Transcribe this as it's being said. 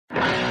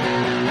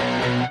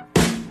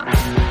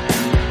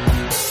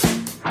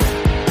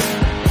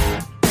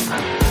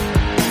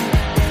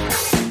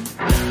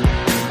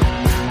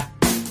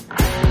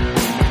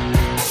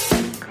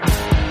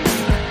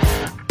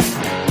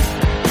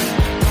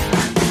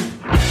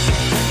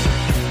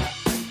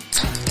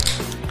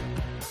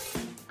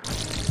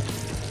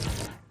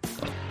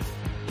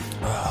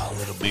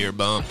beer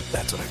bump.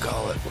 That's what I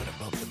call it when I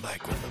bump the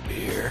mic with my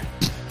beer.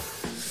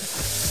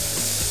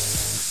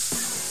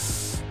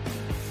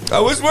 I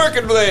was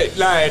working late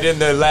night in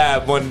the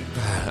lab one.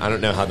 I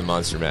don't know how the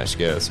Monster Mash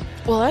goes.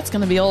 Well, that's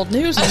going to be old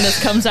news when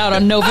this comes out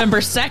on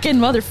November 2nd,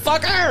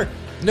 motherfucker.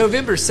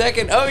 November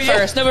 2nd? Oh,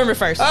 yeah. November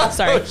 1st. Oh,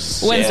 sorry.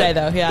 shit. Wednesday,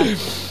 though, yeah.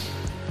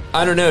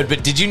 I don't know,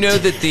 but did you know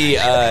that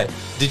the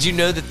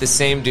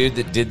same dude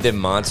that did the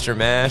Monster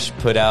Mash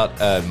put out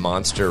a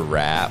Monster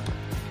Rap?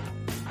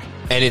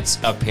 And it's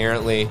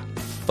apparently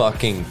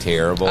fucking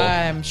terrible.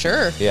 I'm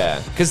sure.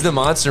 Yeah, because the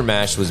Monster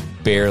Mash was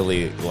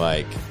barely,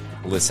 like,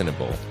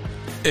 listenable.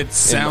 It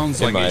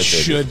sounds like it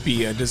should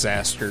be a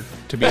disaster,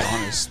 to be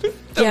honest.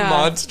 The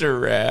Monster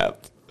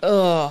Rap.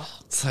 Ugh.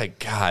 It's like,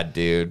 God,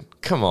 dude,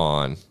 come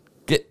on.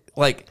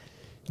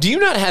 Do you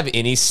not have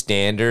any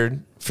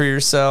standard for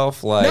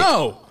yourself? Like,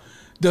 no.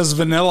 Does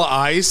Vanilla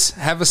Ice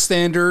have a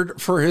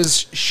standard for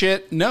his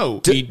shit?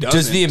 No, he doesn't.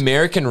 Does the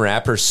American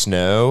rapper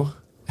Snow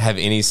have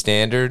any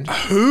standard?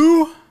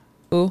 Who?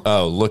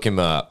 Oh, look him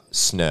up.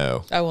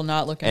 Snow. I will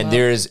not look him up.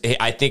 And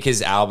I think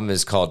his album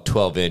is called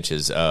 12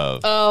 Inches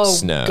of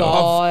Snow. Oh,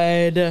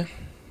 God.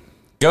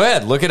 Go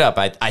ahead, look it up.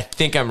 I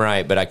think I'm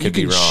right, but I could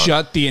be wrong.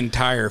 Shut the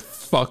entire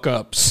fuck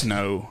up,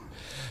 Snow.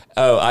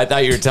 Oh, I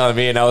thought you were telling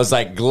me, and I was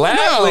like,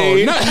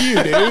 gladly. No, not you,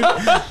 dude.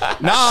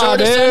 Nah,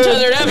 Shortest dude.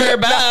 Untethered ever.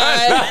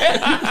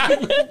 Bye.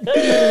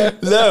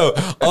 No,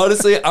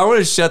 honestly, I want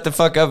to shut the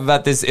fuck up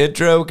about this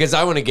intro because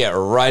I want to get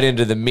right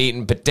into the meat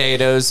and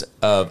potatoes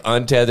of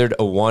Untethered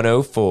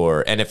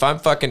 104. And if I'm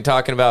fucking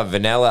talking about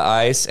Vanilla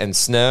Ice and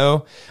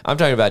Snow, I'm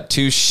talking about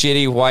two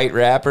shitty white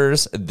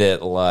rappers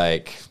that,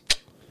 like,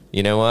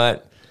 you know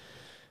what?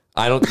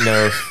 I don't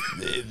know.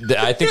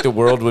 I think the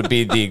world would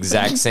be the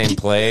exact same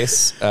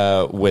place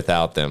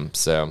without them.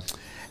 So,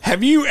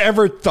 have you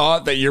ever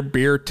thought that your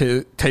beer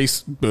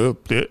tastes?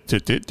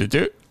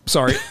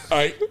 Sorry,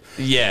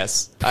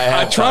 yes.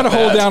 I try to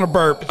hold down a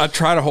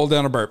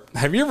burp.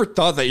 Have you ever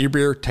thought that your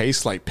beer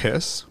tastes like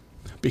piss?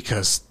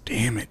 Because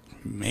damn it,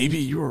 maybe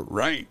you were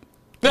right.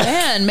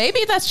 Man,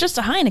 maybe that's just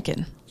a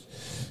Heineken.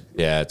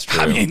 Yeah, it's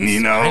true. I mean,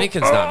 you know,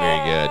 Heineken's not very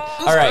good.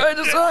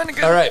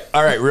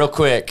 All right. Real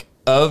quick.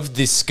 Of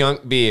the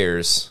skunk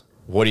beers,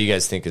 what do you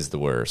guys think is the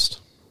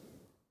worst?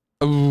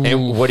 Ooh.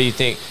 And what do you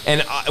think?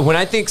 And when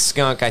I think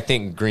skunk, I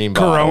think green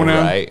bottle, Corona.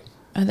 Right?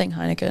 I think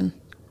Heineken.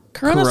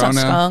 Corona's not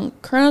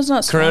skunk. Corona's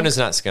not skunk. Corona's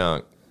not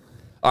skunk.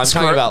 I'm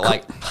talking about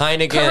like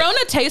Heineken. Corona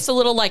tastes a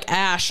little like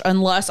ash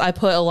unless I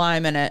put a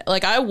lime in it.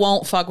 Like I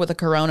won't fuck with a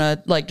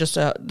Corona, like just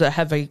the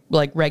heavy,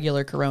 like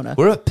regular Corona.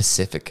 What about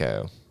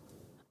Pacifico?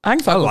 I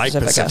can fuck with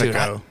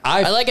Pacifico.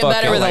 I like it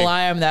better with a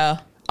lime though.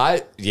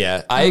 I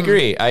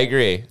agree.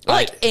 I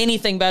like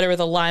anything better with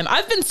a lime.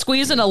 I've been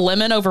squeezing a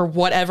lemon over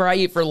whatever I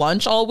eat for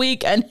lunch all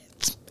week, and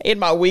it's made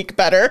my week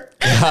better.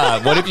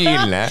 What have you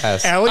eaten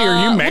last? Allie,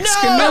 are you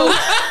Mexican now?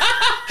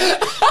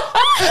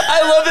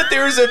 I love that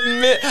there was a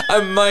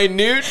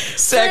minute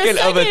second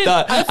of a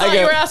thought. I thought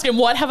you were asking,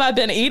 what have I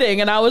been eating?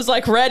 And I was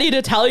like ready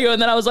to tell you,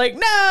 and then I was like,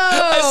 no.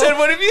 I said,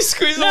 what if you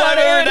squeeze the lime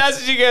over? And that's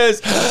what she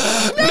goes,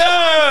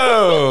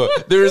 no.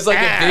 There was like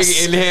a big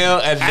inhale,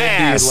 and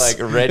then the like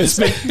red ass.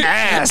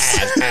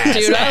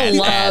 Dude,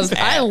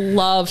 I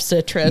love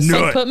citrus.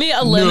 Like, put me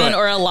a lemon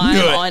or a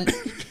lime on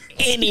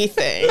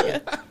anything.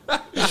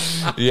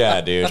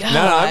 Yeah, dude. God.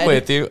 No,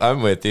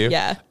 I'm with you.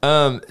 Yeah.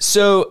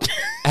 So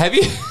have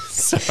you?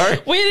 Sorry.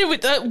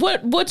 Wait.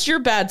 What's your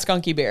bad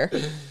skunky beer?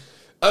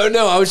 Oh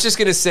no, I was just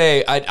gonna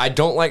say I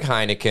don't like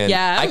Heineken.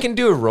 Yeah, I can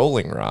do a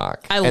Rolling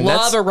Rock. I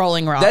love a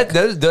Rolling Rock.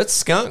 That's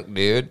skunk,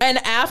 dude. And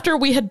after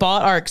we had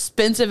bought our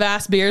expensive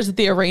ass beers at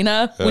the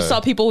arena, we saw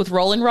people with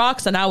Rolling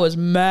Rocks, and I was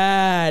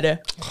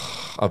mad.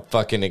 A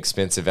fucking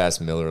expensive ass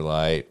Miller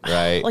Lite,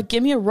 right? Like,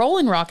 give me a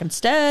Rolling Rock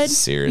instead.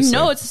 Seriously, you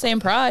know it's the same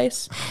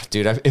price,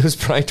 dude. It was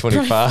probably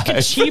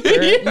 $25. Cheaper.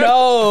 Yeah.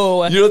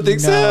 No, you don't think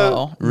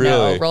so?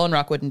 Really? No, Rolling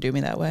Rock wouldn't do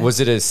me that way.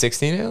 Was it a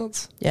 16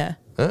 ounce? Yeah.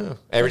 Oh,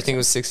 everything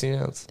was 16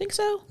 ounce. I think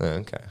so. Oh,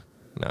 okay,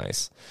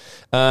 nice.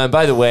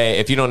 By the way,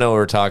 if you don't know what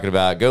we're talking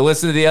about, go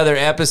listen to the other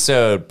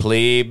episode,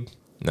 plebe.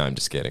 No, I'm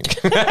just kidding.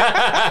 Fucking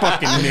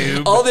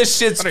noob. All this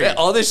shit's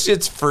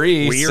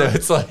free, Weird. so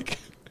it's like.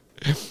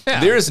 Yeah.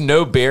 There is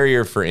no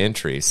barrier for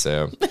entry,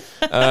 so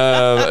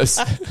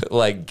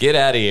like get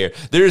out of here.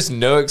 There's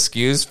no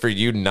excuse for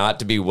you not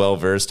to be well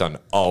versed on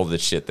all the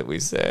shit that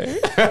we say.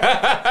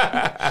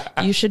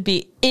 You should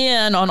be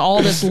in on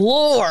all this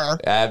lore.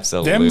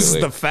 Absolutely. Them's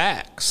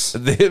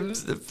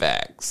the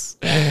facts.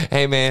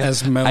 Hey man,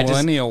 as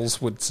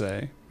millennials would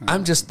say.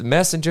 I'm just the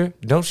messenger.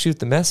 Don't shoot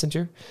the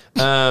messenger.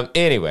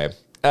 Anyway.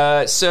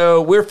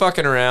 So we're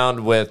fucking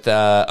around with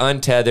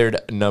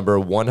Untethered number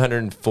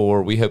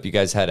 104. We hope you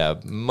guys had a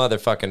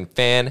motherfucking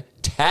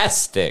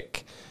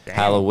fantastic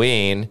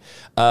Halloween.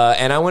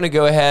 And I want to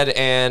go ahead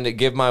and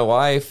give my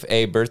wife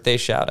a birthday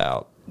shout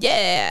out.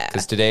 Yeah.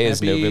 Because today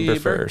is November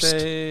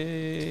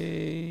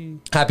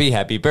 1st.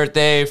 Happy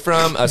birthday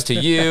from us to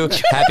you.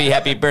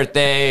 Happy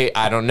birthday.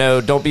 I don't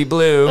know. Don't be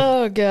blue.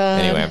 Oh,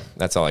 God. Anyway,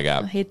 that's all I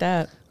got. I hate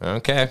that.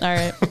 Okay. All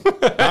right.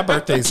 My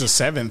birthday's the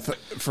 7th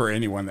for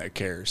anyone that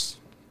cares.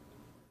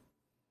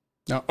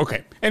 No,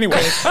 okay.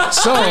 Anyway, so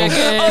Oh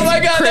my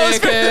god, that was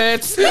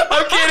Crickets.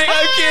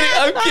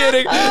 I'm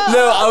kidding.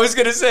 No, I was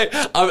gonna say,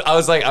 I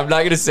was like, I'm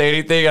not gonna say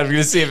anything. I'm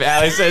gonna see if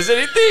Allie says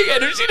anything,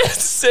 and if she doesn't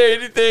say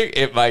anything,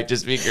 it might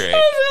just be great.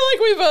 I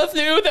feel like we both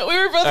knew that we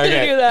were both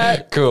gonna do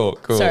that. Cool.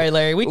 Sorry,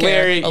 Larry. We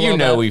care. Larry, a you little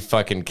know bit. we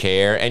fucking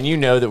care, and you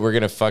know that we're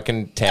gonna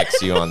fucking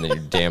text you on your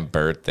damn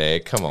birthday.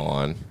 Come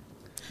on.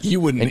 you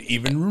wouldn't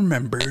even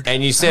remember.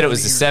 And you said it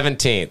was the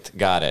 17th.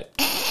 Got it.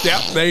 Yeah,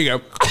 there you go.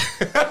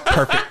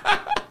 Perfect.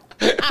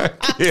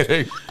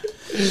 Kidding.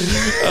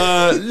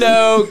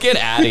 No, get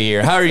out of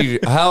here.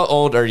 How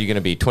old are you going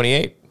to be?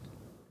 28?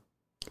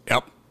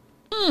 Yep.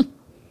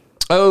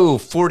 Oh,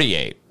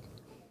 48.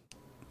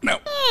 No.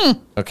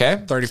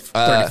 Okay.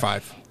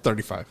 35.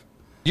 35.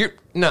 You're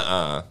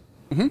nuh-uh.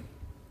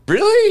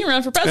 Really? You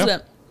run for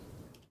president.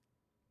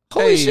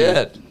 Holy Hey.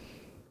 shit.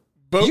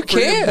 Vote You for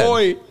your can.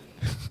 boy.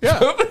 Yeah,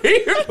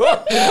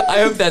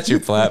 I hope that's your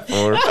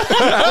platform.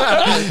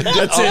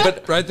 that's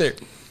it. Right there.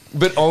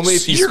 But only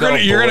if you You're spell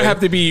gonna boy. have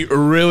to be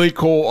really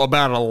cool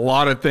about a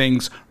lot of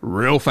things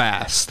real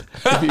fast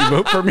if you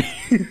vote for me.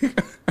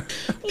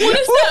 What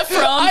is that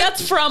from?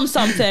 That's from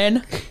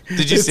something.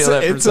 Did you steal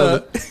that from it's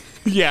something?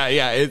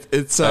 yeah.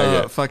 It's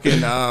Okay. fucking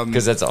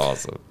Because that's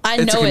awesome. I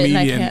it's a know it and I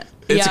comedian. can't.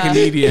 It's a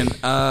comedian.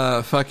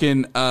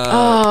 Fucking.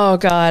 Oh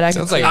God, I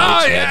can Sounds like see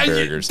Mitch it.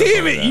 Hedberg or something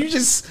damn it! like that. You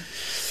just.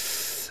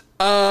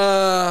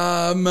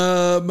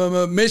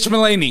 Mitch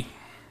Mulaney.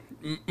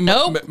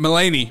 Nope.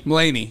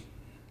 Mulaney.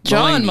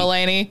 John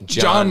Mulaney.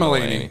 John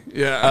Mulaney.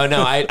 Yeah. Oh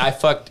no, I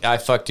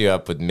fucked you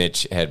up with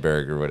Mitch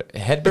Hedberg or what?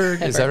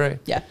 Hedberg, is that right?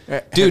 Yeah.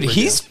 Dude, Hedberg,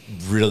 he's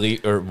really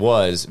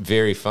was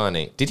very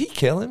funny. Did he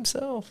kill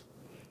himself?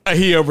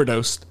 He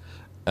overdosed.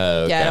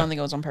 Oh, Yeah, I okay. don't think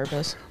it was on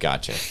purpose.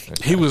 Gotcha.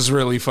 He was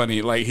really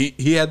funny. Like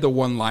he had the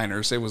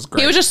one-liners. It was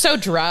great. He was just so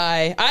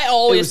dry. I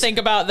always think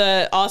about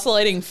the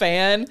oscillating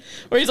fan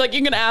where he's like,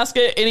 you can ask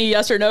it any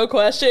yes or no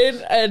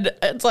question. And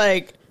it's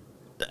like,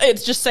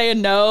 it's just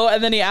saying no.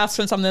 And then he asks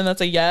him something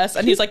that's a yes.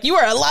 And he's like, you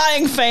are a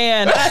lying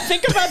fan. And I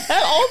think about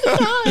that all the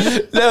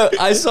time. No,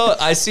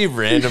 I see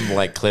random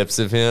like clips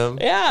of him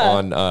Yeah.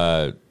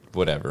 on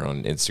whatever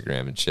on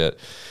Instagram and shit.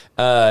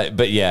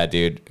 But yeah,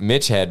 dude,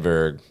 Mitch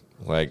Hedberg,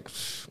 like,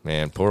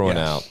 man, pour one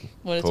Yeah. out.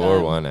 What a Pour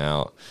time. one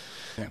out.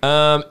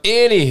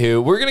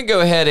 Anywho, we're gonna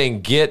go ahead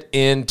and get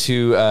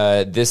into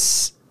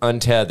this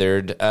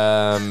Untethered.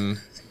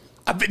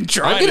 I've been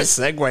trying gonna- to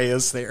segue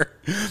us there.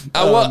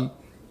 Well,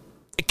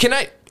 can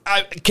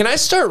I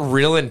start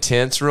real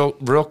intense real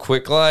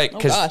quick, like,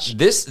 because gosh.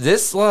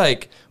 this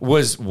like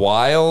was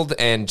wild,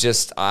 and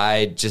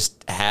I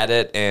just had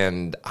it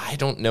and I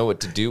don't know what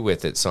to do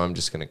with it, so I'm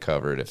just gonna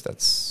cover it if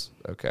that's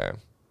okay.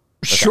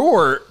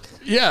 Sure.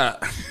 Yeah.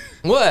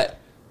 What?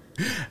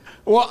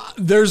 Well,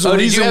 there's a Oh, did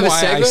reason you have a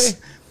why segue?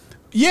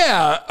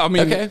 yeah, I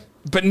mean, Okay.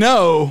 but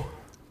no,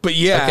 but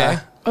yeah.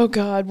 Okay. Oh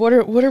God, what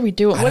are we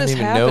doing? I What don't is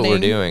even know happening? what we're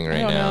doing right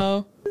I don't now.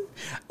 know.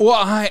 Well,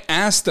 I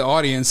asked the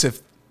audience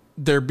if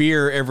their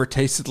beer ever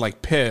tasted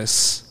like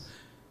piss.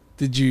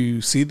 Did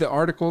you see the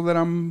article that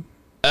I'm?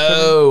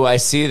 Oh, I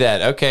see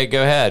that. Okay,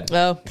 go ahead.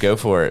 Oh. Go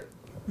for it.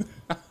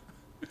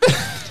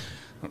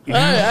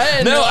 I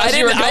didn't No, I realize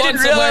you were didn't. I going didn't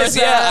somewhere realize.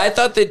 with Yeah, that. I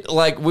thought that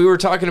like we were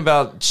talking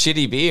about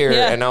shitty beer,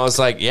 Yeah. and I was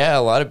like, yeah,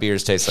 a lot of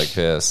beers taste like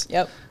piss.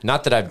 Yep.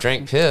 Not that I've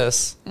drank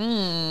piss.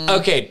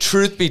 Okay,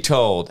 truth be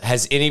told,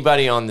 has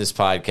anybody on this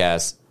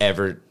podcast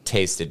ever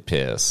tasted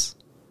piss?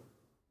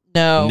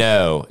 No.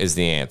 No is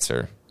the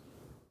answer.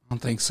 I don't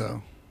think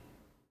so.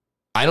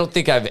 I don't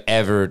think I've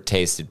ever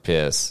tasted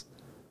piss.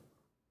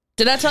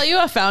 Did I tell you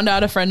I found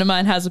out a friend of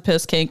mine has a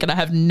piss kink and I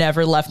have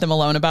never left them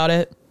alone about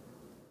it?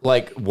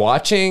 Like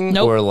watching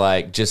Nope. or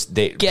like just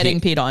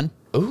Getting peed on.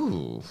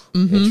 Ooh,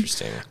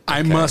 interesting.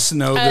 I must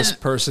know this And-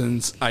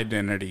 person's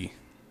identity.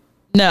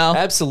 No.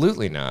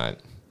 Absolutely not.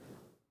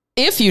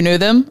 If you knew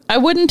them, I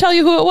wouldn't tell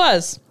you who it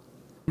was.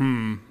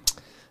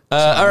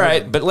 All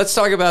right, but let's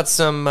talk about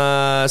some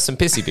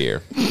pissy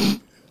beer.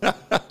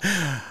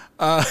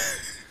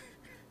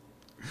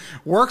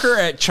 Worker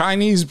at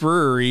Chinese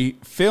brewery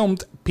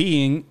filmed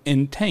peeing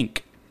in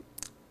tank.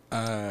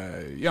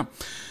 Yeah.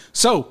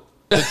 So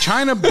the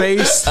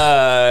China-based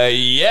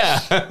Yeah.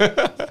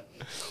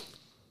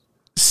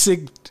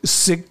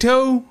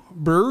 Sigto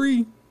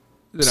brewery.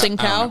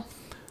 Tsingtao?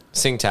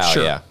 Tsingtao,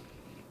 Sure. yeah.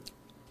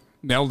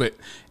 Nailed it.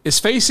 Is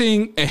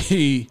facing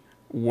a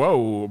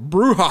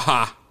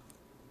brouhaha.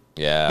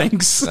 Yeah.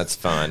 Thanks. That's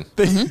fun.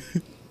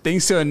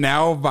 Thanks to a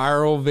now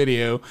viral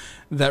video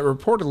that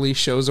reportedly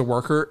shows a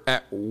worker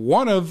at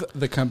one of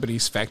the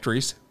company's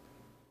factories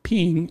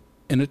peeing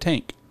in a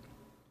tank.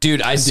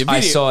 Dude, I video-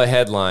 saw a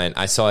headline.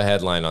 I saw a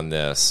headline on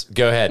this.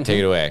 Go ahead, take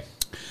it away.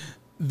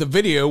 The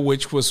video,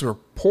 which was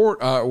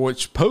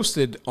which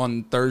posted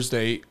on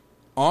Thursday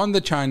on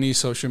the Chinese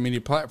social media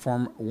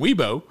platform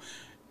Weibo,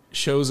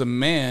 shows a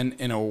man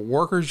in a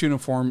worker's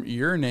uniform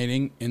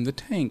urinating in the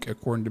tank,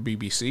 according to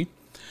BBC.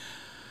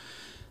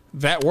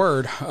 That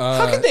word.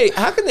 How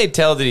can they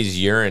tell that he's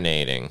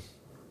urinating?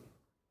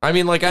 I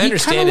mean, like, I He kind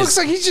understand of his, looks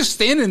like he's just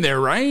standing there,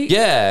 right?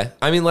 yeah.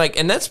 I mean, like,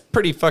 and that's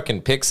pretty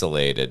fucking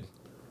pixelated.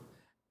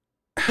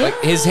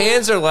 Like his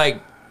hands are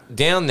like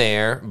down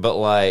there, but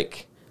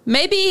like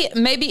maybe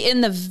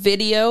in the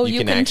video you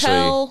can actually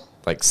tell,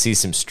 like see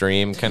some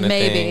stream kind of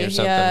maybe, thing or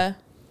something. yeah.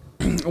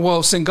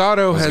 Well,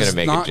 Singado has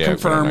make a not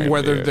joke, but I'm not confirmed gonna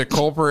whether do it. the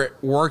culprit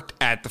worked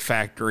at the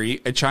factory.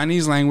 A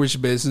Chinese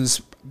language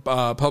business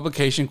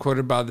publication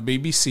quoted by the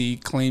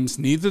BBC claims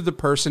neither the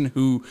person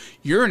who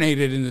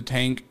urinated in the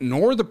tank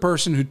nor the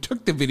person who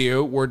took the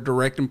video were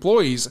direct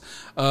employees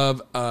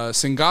of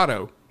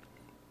Singado.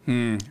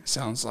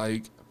 Sounds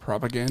like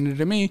propaganda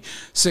to me.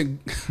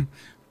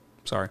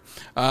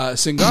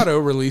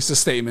 Singado released a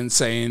statement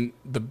saying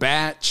the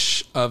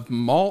batch of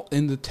malt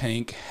in the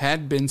tank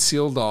had been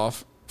sealed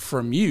off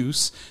from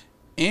use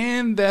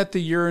and that the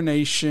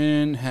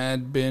urination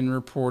had been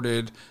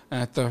reported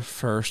at the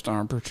first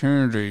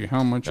opportunity.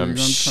 How much are you I'm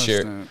going to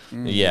sure. trust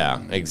that?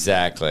 Yeah,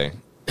 exactly.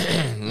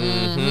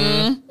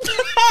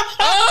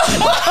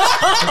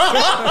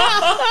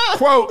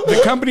 Quote,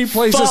 the company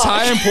places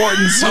high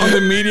importance on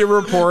the media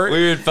report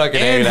We would fucking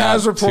hang and it out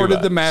has reported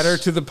too the much. matter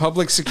to the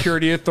public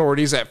security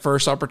authorities at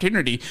first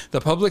opportunity.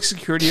 The public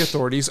security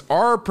authorities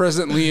are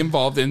presently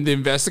involved in the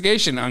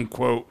investigation,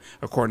 unquote,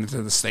 according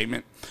to the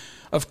statement.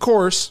 Of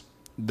course,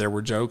 there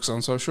were jokes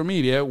on social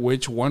media,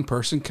 which one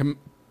person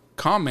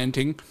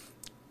commenting,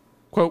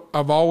 quote,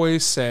 I've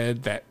always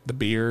said that the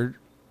beer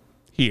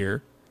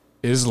here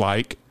is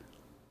like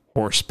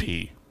horse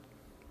pee.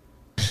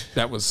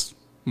 That was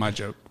my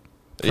joke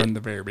from the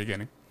very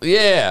beginning.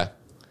 Yeah.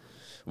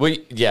 Well,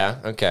 yeah.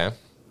 Okay.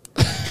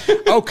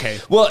 Okay.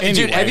 Well, anyway,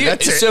 dude, have you?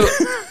 that's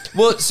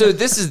it. So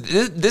this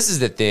is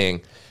the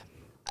thing,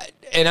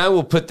 and I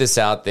will put this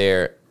out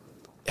there.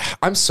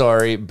 I'm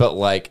sorry, but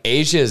like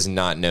Asia is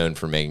not known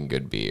for making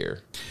good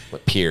beer.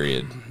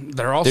 Period.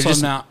 They're also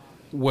just- not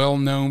well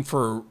known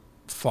for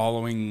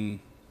following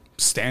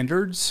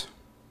standards.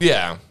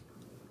 Yeah.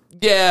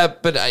 Yeah,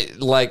 but I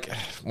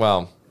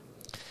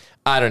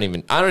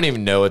don't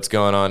even know what's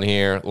going on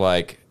here.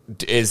 Like,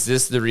 is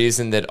this the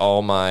reason that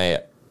all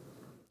my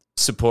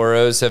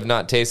Sapporos have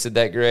not tasted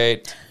that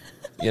great?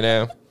 You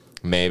know,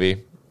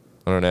 maybe.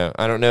 I don't know.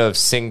 I don't know if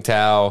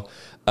Tsingtao,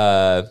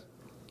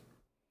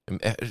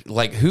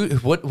 like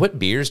what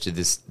beers do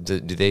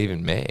they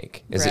even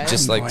make? Is Right. it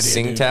just I like have no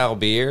idea, Tsingtao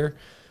beer,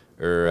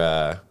 or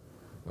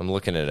I'm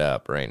looking it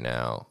up right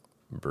now.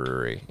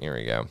 Brewery. Here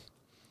we go.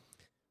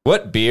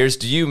 What beers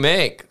do you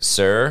make,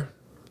 sir?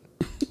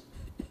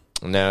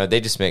 No, they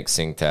just make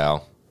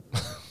Tsingtao.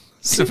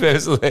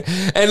 Supposedly.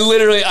 And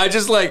literally, I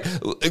just like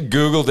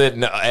Googled it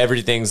and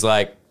everything's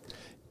like,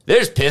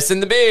 there's piss in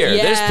the beer.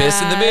 Yeah. There's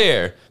piss in the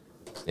beer.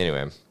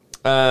 Anyway.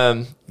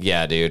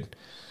 Yeah, dude.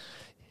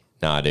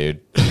 Nah, dude.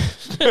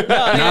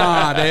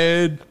 Nah,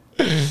 dude.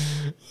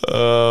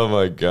 Oh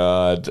my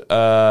God.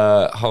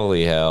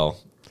 Holy hell.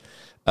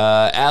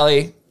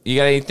 Allie, you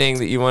got anything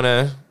that you want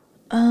to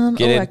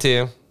get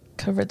into?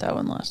 Covered that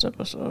one last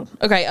episode.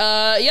 Okay,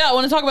 yeah, I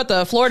want to talk about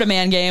the Florida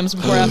Man games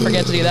before I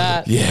forget to do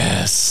that.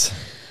 Yes.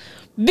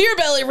 Beer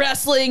belly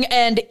wrestling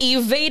and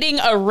evading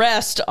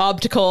arrest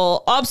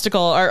obstacle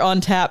are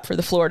on tap for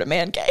the Florida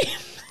Man game.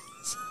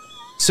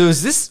 So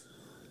is this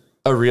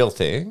a real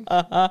thing?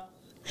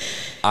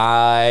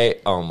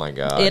 Oh my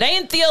God. It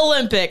ain't the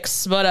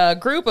Olympics, but a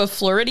group of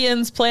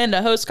Floridians plan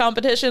to host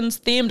competitions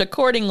themed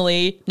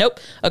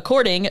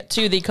according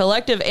to the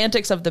collective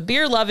antics of the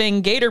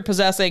beer-loving,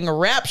 gator-possessing,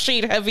 rap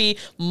sheet-heavy,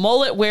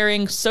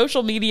 mullet-wearing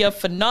social media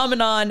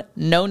phenomenon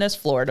known as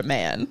Florida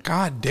Man.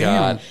 God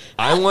damn. God,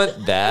 I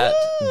want that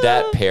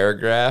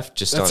paragraph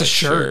just That's on a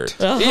shirt.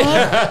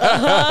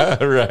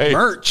 Yeah, right.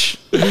 Merch.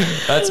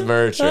 That's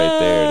merch right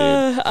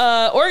there,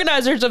 dude.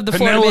 Organizers of the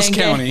Florida Pinellas Man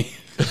County. game.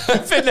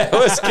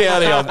 Pinellas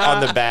County on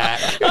the back.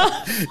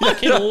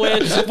 Fucking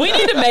witch. We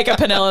need to make a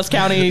Pinellas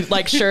County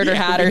like shirt or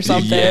hat or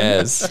something.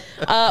 Yes.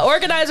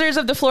 Organizers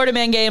of the Florida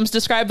Man Games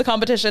describe the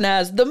competition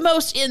as the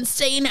most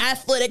insane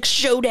athletic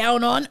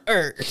showdown on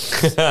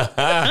earth.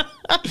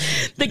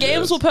 The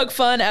games will poke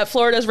fun at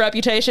Florida's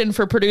reputation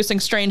for producing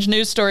strange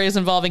news stories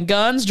involving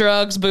guns,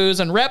 drugs, booze,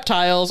 and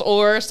reptiles,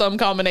 or some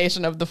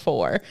combination of the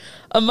four.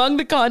 Among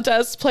the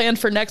contests planned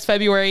for next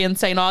February in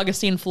St.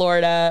 Augustine,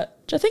 Florida,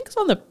 which I think is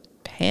on the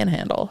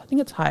Panhandle. I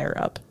think it's higher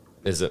up.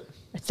 Is it?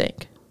 I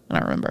think. I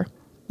don't remember.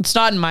 It's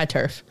not in my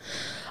turf.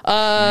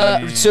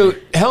 So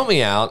help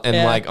me out, and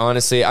Yeah. like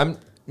honestly, I'm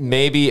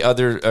maybe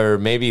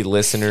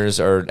listeners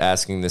are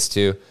asking this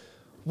too.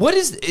 What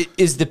is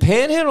the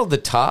Panhandle the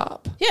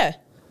top? Yeah.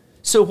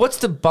 So what's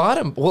the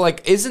bottom? Well,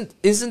 like isn't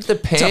the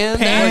pan?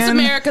 That's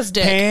America's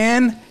dick.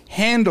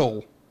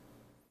 Panhandle.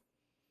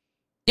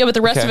 Yeah, but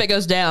the rest Okay. of it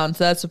goes down.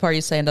 So that's the part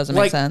he's saying doesn't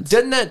Like make sense.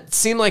 doesn't that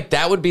seem like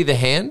that would be the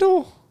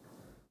handle?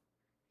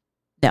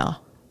 No.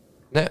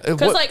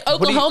 Because like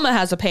Oklahoma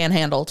has a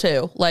panhandle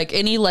too. Like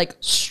any like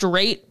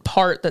straight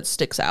part that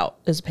sticks out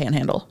is a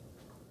panhandle.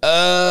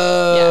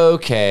 Oh, Yeah.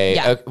 okay.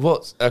 Yeah.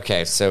 Well,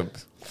 okay. So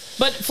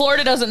But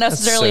Florida doesn't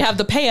necessarily have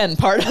the pan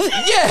part of it.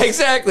 Yeah,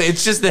 exactly.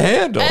 It's just the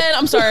handle. And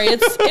I'm sorry,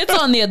 it's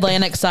on the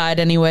Atlantic side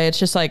anyway. It's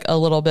just like a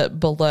little bit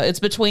below. It's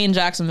between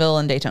Jacksonville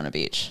and Daytona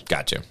Beach.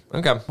 Gotcha.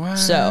 Okay. What?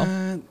 So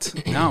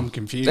now I'm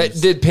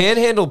confused. The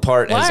panhandle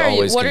part has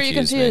always what are you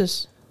confused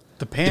confused?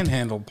 The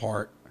panhandle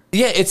part.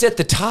 Yeah, it's at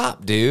the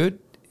top, dude.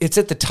 It's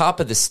at the top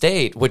of the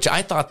state, which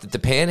I thought that the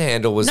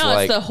panhandle was No,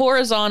 it's the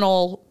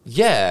horizontal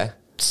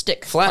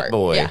stick flat part.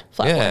 boy. Yeah,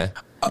 flat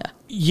boy.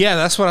 Yeah,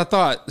 that's what I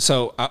thought.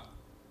 So,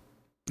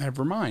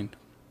 never mind.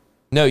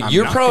 No,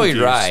 you're not probably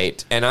confused.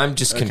 right, and I'm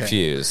just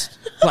confused.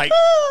 Like,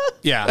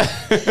 yeah.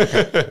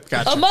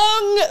 Gotcha.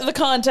 Among the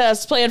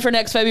contests planned for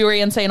next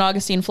February in St.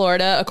 Augustine,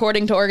 Florida,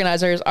 according to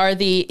organizers, are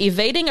the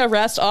Evading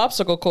Arrest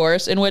obstacle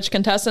course, in which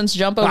contestants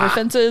jump over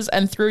fences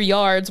and through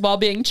yards while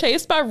being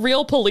chased by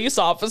real police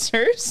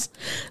officers.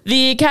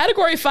 The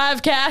Category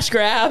 5 cash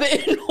grab,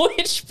 in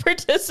which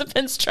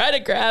participants try to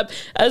grab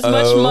as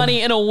much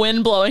money in a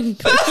wind-blowing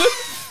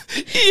booth.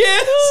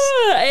 Yes!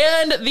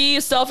 And the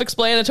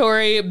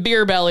self-explanatory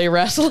beer belly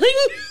wrestling.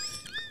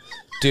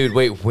 Dude,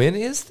 wait, when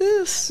is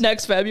this?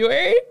 Next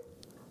February.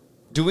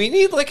 Do we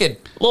need like a...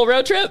 Little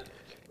road trip.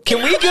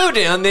 Can we go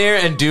down there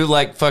and do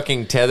like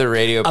fucking Tether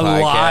Radio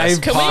podcast? live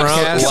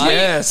podcast?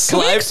 Yes. Can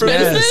we Live from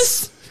expense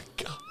this?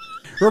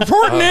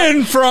 Reporting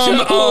in from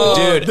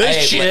Dude, this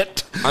hey,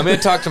 shit. I'm gonna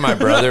talk to my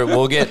brother.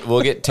 We'll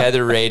get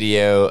Tether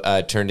Radio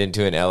turned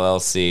into an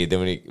LLC.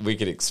 Then we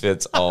could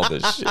expense all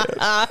this shit.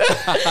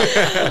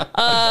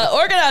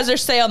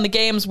 Organizers say on the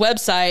game's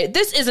website,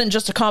 this isn't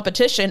just a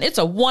competition, it's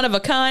a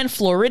one-of-a-kind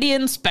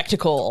Floridian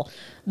spectacle.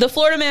 The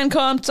Florida Man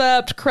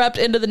concept crept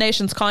into the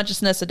nation's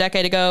consciousness a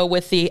decade ago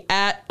with the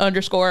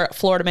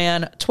 @_Florida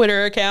Man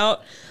Twitter account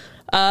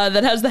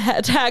that has the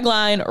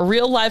tagline,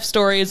 real life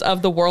stories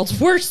of the world's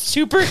worst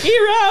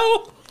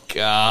superhero.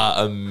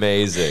 God,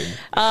 amazing.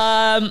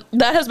 That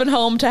has been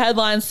home to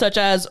headlines such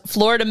as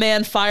Florida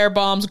Man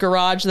firebombs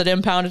garage that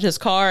impounded his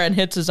car and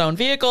hits his own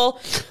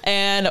vehicle,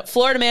 and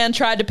Florida Man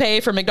tried to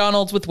pay for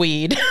McDonald's with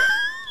weed.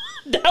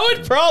 That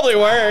would probably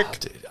work.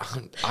 Dude,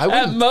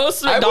 At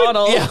most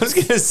McDonald's. I was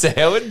gonna say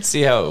I wouldn't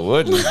see how it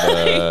wouldn't.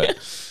 But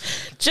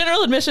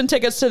General admission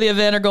tickets to the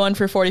event are going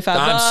for $45.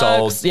 I'm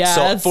sold. Yeah,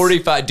 sold.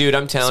 45. Dude,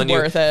 I'm telling you,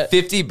 worth it.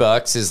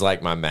 $50 is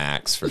like my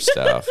max for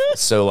stuff.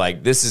 So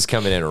like this is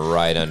coming in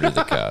right under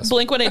the cusp.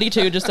 Blink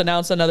 182 just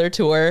announced another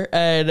tour,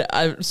 and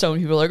so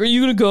many people are like, "Are you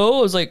gonna go?"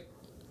 I was like,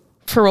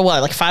 "For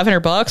what? Like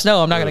 $500?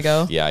 No, I'm not gonna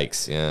go."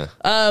 Yikes! Yeah.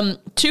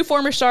 Two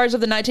former stars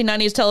of the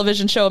 1990s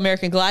television show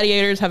American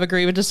Gladiators have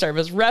agreed to serve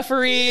as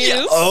referees.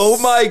 Yeah. Oh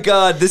my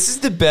God, this is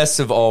the best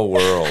of all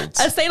worlds.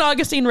 A St.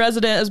 Augustine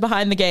resident is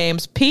behind the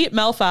games. Pete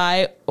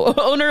Melfi,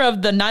 owner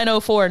of the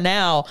 904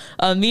 Now,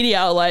 a media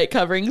outlet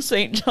covering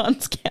St.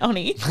 Johns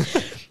County.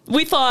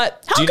 We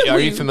thought, are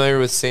you familiar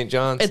with St.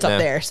 John's? It's up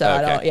there, so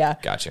I don't. Yeah,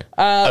 Gotcha.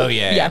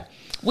 yeah.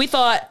 We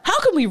thought, how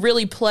can we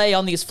really play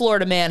on these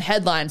Florida Man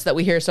headlines that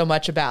we hear so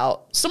much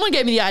about? Someone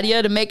gave me the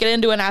idea to make it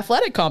into an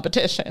athletic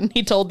competition,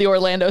 he told the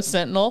Orlando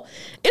Sentinel.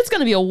 It's going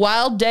to be a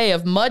wild day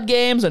of mud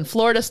games and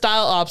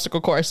Florida-style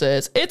obstacle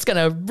courses. It's going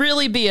to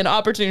really be an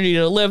opportunity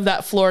to live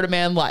that Florida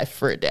Man life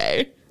for a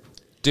day.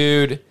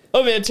 Dude.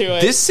 I'm into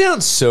it. This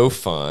sounds so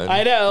fun.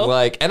 I know.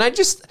 Like, and I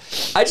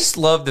just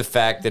love the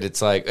fact that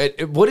it's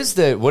like, what is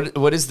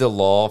the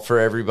law for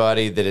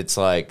everybody that it's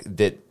like,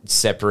 that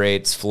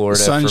separates Florida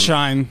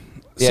Sunshine.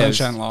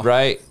 Sunshine law.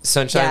 Right?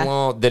 Sunshine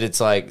law, that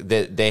it's like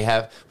that they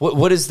have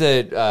what is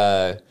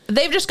the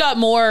they've just got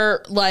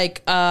more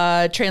like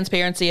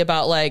transparency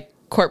about like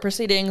court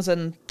proceedings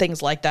and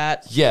things like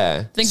that.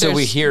 Yeah. So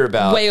we hear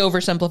about way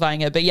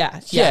oversimplifying it, but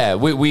yeah,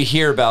 we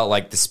hear about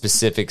like the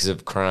specifics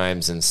of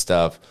crimes and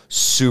stuff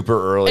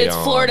super early on.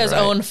 It's Florida's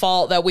own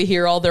fault that we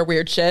hear all their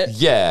weird shit.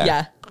 Yeah.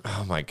 Yeah.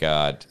 Oh my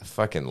God. I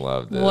fucking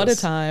love this. What a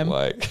time.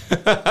 Like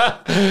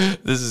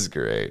this is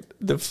great.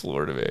 The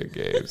Florida Man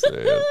games,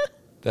 man.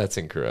 That's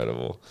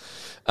incredible.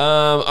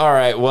 All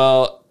right.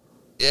 Well,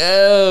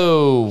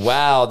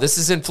 wow. This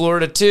is in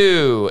Florida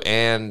too.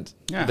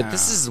 But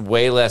this is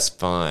way less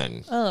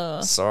fun.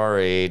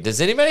 Sorry.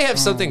 Does anybody have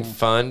something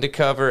fun to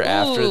cover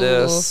after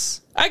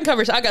this? I can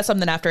cover. I got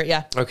something after it.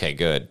 Yeah. Okay,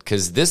 good.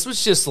 Because this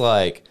was just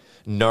like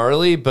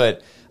gnarly,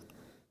 but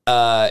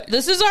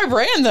this is our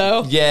brand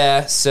though.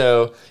 yeah.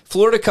 So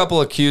Florida couple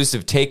accused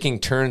of taking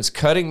turns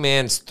cutting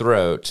man's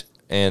throat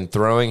and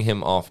throwing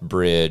him off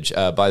bridge.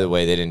 By the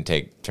way, they didn't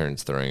take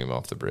turns throwing him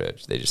off the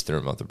bridge. They just threw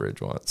him off the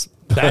bridge once.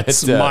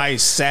 That's my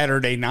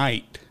Saturday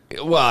night.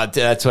 Well,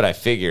 that's what I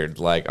figured,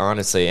 like,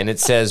 honestly. And it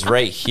says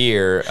right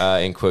here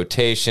in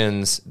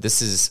quotations,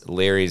 this is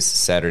Larry's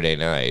Saturday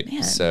night.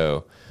 Man.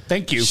 So,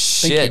 Thank you.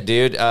 shit, Thank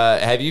you. dude.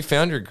 Have you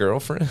found your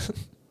girlfriend?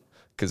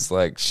 Because,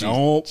 like,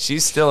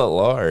 she's still at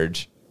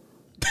large.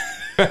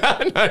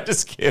 No,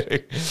 just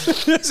kidding.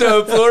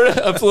 So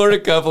a Florida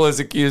couple is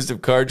accused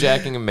of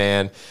carjacking a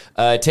man,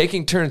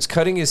 taking turns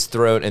cutting his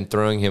throat and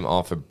throwing him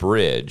off a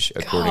bridge,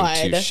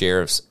 according to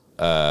sheriff's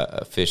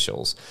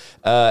officials.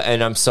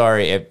 And I'm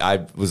sorry,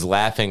 I was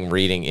laughing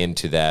reading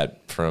into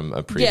that from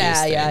a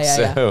previous thing.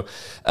 So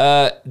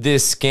the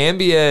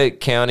Escambia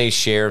County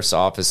Sheriff's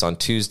Office on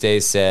Tuesday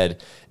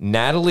said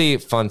Natalie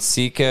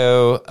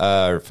Fonseca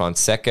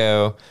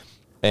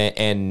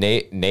and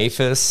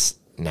Nafis?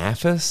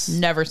 Never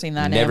seen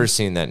that name. Never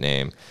seen that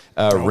name.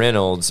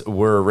 Reynolds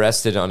were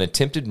arrested on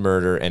attempted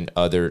murder and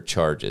other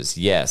charges.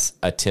 Yes,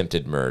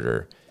 attempted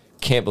murder.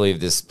 Can't believe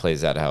this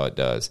plays out how it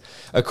does.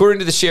 According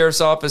to the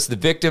sheriff's office, the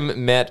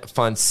victim met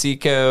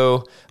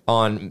Fonseca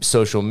on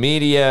social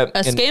media.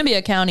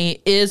 Escambia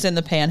County is in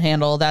the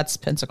Panhandle. That's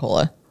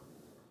Pensacola.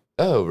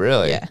 Oh,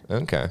 really? Yeah.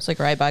 Okay. It's like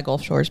right by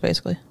Gulf Shores,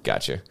 basically.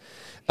 Gotcha.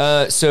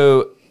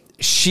 So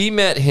she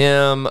met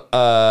him.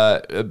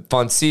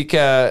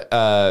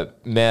 Fonseca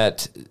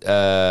met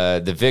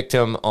the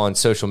victim on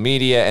social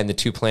media, and the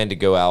two planned to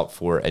go out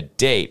for a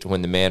date.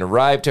 When the man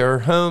arrived to her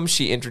home,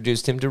 she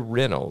introduced him to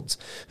Reynolds,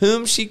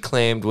 whom she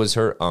claimed was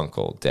her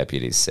uncle,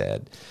 deputies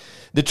said.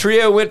 The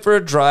trio went for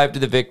a drive to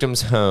the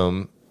victim's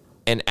home,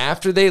 and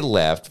after they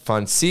left,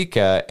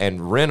 Fonseca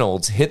and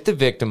Reynolds hit the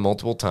victim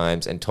multiple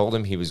times and told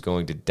him he was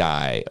going to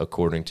die,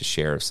 according to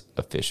sheriff's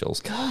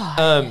officials.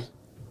 God.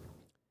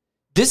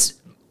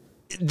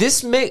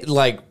 This may,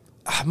 like,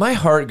 my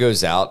heart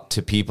goes out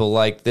to people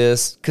like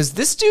this, because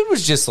this dude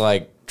was just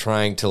like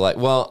trying to, like,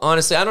 well,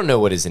 honestly, I don't know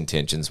what his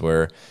intentions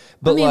were,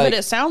 but but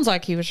it sounds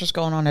like he was just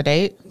going on a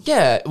date.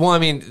 Yeah, well, I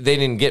mean, they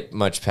didn't get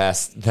much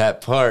past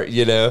that part,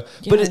 you know.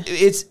 Yeah. But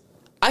it's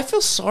I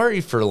feel sorry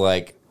for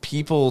like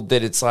people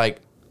that it's like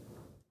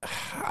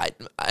I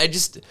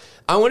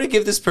want to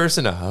give this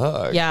person a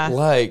hug. Yeah,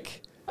 like.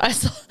 I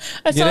saw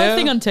a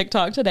thing on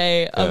TikTok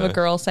today of a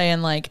girl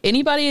saying, like,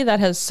 anybody that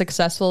has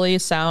successfully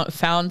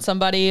found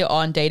somebody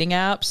on dating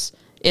apps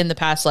in the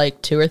past,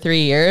 like, 2 or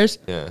 3 years,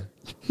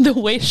 the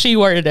way she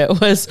worded it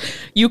was,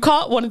 you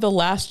caught one of the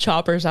last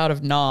choppers out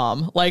of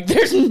Nam. Like,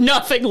 there's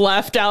nothing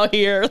left out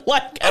here.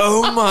 Like,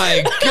 oh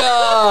my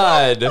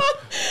God.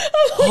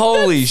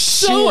 Holy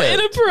shit. So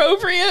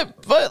inappropriate,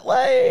 but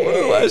like, one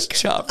of the last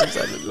choppers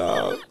out of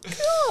Nam.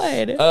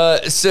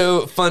 God.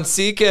 So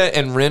Fonseca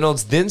and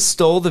Reynolds then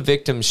stole the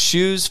victim's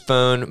shoes,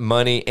 phone,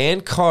 money,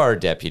 and car,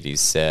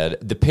 deputies said.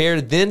 The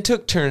pair then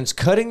took turns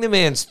cutting the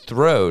man's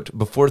throat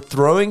before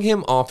throwing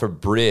him off a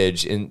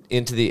bridge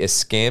into the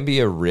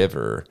Escambia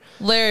River.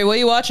 Larry, what are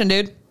you watching,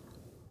 dude?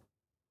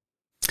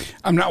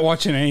 I'm not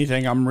watching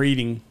anything. I'm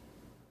reading.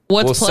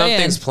 What's playing?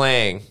 Something's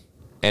playing,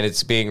 and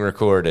it's being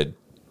recorded.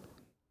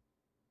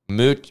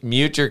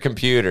 Mute your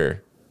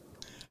computer.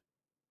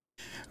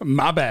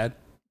 My bad.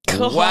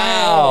 God.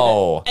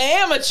 Wow.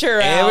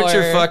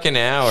 Amateur fucking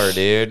hour,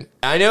 dude.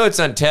 I know it's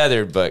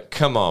untethered, but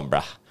come on,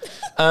 brah.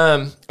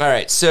 All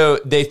right, so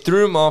they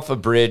threw him off a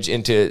bridge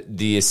into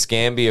the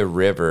Escambia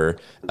River.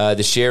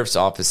 The sheriff's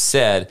office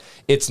said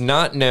it's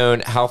not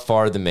known how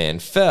far the man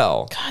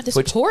fell. God, this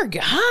poor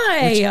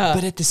guy.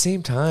 But at the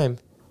same time,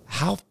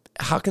 how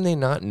can they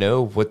not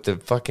know what the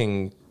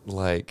fucking,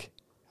 like...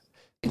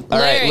 All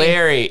right,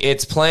 Larry,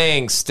 it's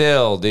playing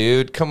still,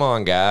 dude. Come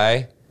on,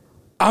 guy.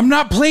 I'm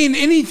not playing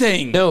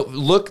anything. No,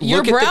 look.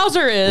 Your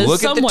browser is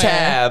look somewhere.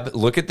 At the tab.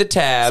 Look at the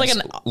tabs. It's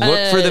like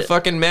look for the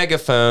fucking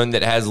megaphone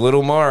that has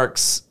little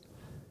marks.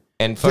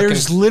 And fucking.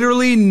 There's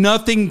literally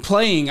nothing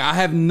playing. I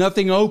have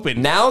nothing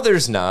open. Now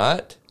there's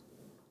not.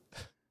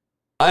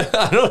 I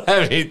don't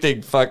have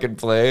anything fucking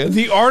playing.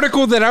 The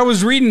article that I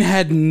was reading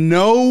had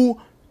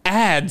no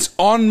ads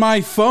on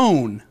my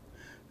phone.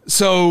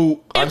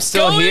 So I'm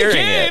still hearing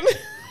it.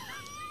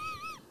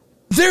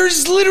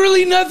 There's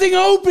literally nothing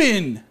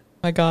open.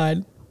 My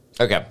God.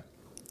 Okay.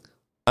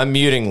 I'm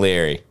muting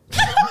Larry.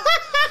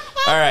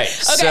 All right.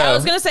 Okay, I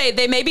was going to say,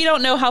 they maybe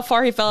don't know how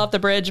far he fell off the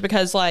bridge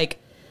because,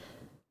 like,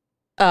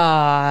 maybe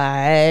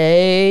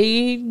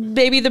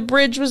the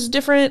bridge was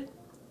different.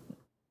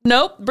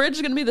 Nope, bridge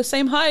is going to be the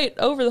same height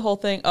over the whole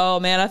thing. Oh,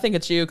 man, I think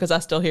it's you because I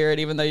still hear it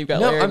even though you've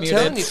got Larry muted.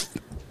 I'm telling you,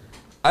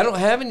 I don't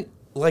have any,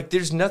 like,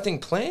 there's nothing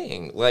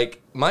playing.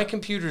 Like, my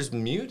computer's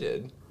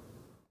muted.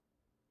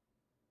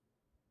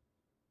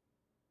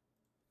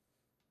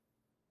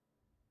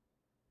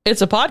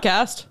 It's a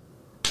podcast.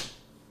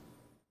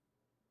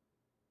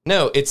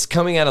 No, it's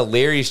coming out of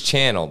Larry's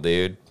channel,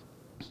 dude.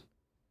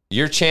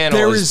 Your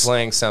channel is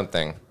playing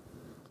something.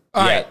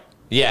 All right.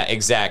 Yeah,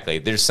 exactly.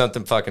 There's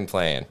something fucking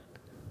playing.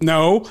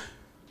 No.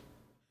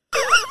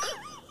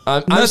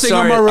 I'm Nothing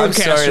sorry. on my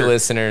Roadcaster. I'm sorry,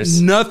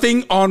 listeners.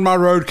 Nothing on my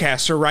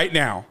Roadcaster right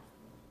now.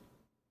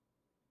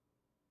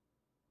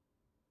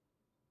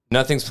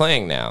 Nothing's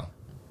playing now.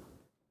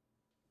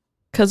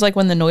 Because, like,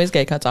 when the noise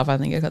gate cuts off, I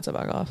think it cuts it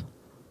back off.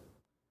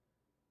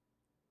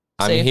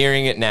 I'm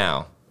hearing it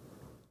now.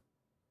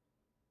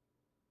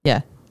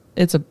 Yeah,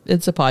 it's a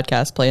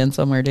podcast playing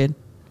somewhere, dude.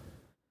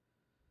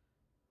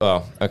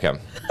 Oh, okay.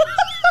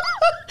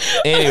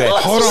 Anyway,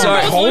 hold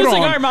on.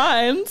 Losing our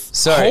minds.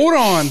 Sorry.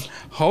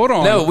 Hold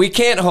on. No, we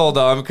can't hold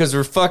on because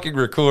we're fucking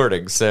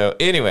recording. So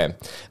anyway,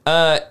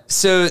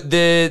 so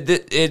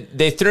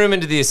they threw him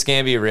into the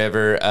Escambia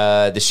River.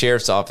 The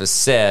sheriff's office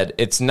said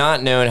it's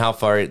not known how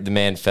far the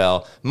man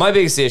fell. My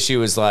biggest issue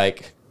was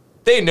like,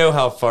 They know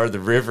how far the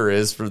river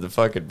is from the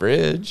fucking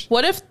bridge.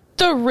 What if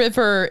the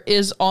river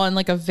is on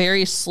like a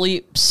very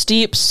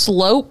steep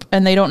slope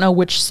and they don't know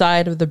which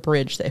side of the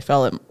bridge they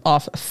fell him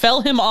off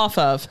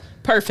of?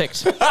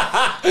 Perfect.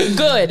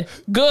 Good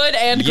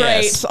and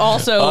Yes. great.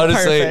 Also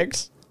Honestly,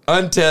 perfect.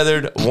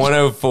 Untethered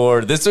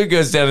 104. This one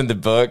goes down in the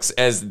books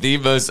as the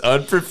most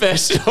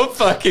unprofessional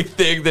fucking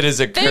thing that has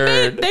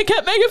occurred. They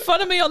kept making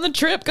fun of me on the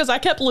trip because I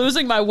kept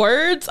losing my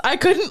words. I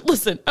couldn't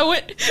listen. We're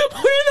in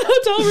the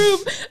hotel room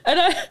and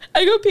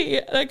I go pee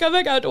and I come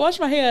back out to wash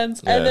my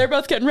hands and they're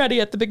both getting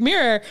ready at the big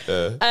mirror.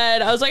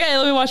 And I was like, hey,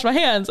 let me wash my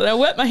hands. And I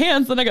wet my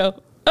hands and I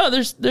go, oh,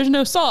 there's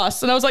no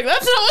sauce. And I was like,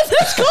 that's not what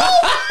that's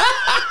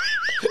called.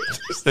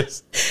 And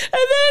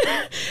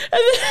then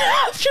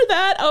after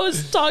that, I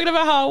was talking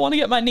about how I want to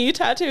get my knee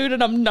tattooed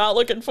and I'm not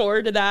looking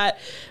forward to that.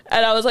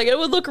 And I was like, it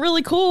would look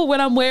really cool when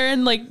I'm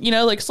wearing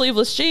like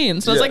sleeveless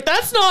jeans. And I was like,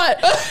 that's not,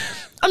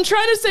 I'm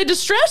trying to say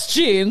distressed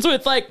jeans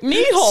with like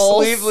knee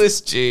holes.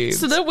 Sleeveless jeans.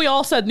 So then we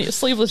all said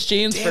sleeveless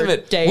jeans Damn for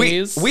it.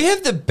 days. We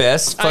have the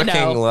best I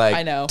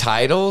fucking know.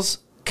 titles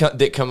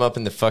that come up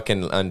in the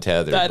fucking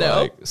Untethered. I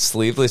know. Like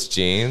sleeveless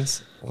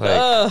jeans.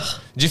 Like,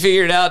 did you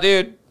figure it out,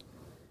 dude?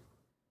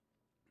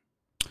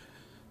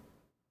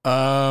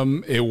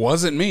 It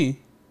wasn't me.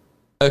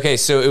 Okay,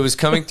 so it was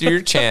coming through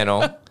your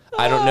channel.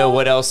 I don't know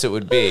what else it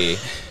would be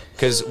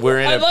because we're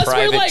in Unless a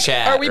private we're like,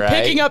 chat. are we right?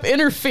 picking up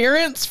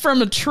interference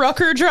from a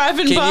trucker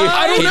driving Can by? you-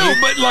 I don't Can know,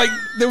 you- but like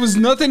there was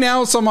nothing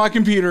else on my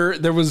computer.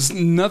 There was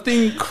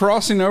nothing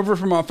crossing over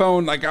from my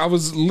phone. Like I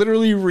was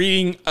literally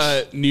reading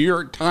a New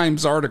York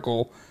Times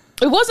article.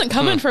 It wasn't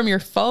coming from your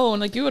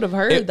phone. Like you would have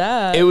heard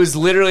that. It was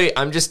literally.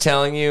 I'm just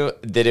telling you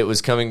that it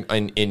was coming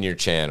in your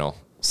channel.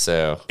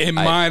 So It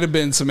might have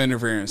been some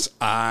interference.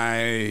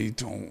 I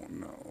don't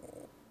know.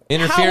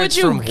 interference How would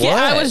you from get? what?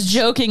 I was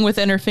joking with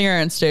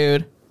interference,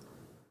 dude.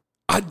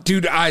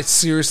 I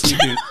seriously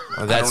do.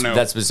 Oh, I don't know.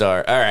 that's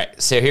bizarre. All right,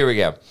 so here we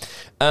go.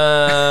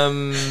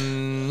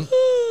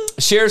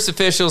 Sheriff's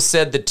officials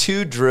said the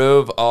two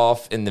drove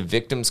off in the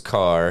victim's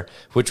car,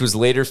 which was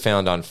later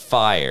found on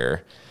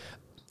fire.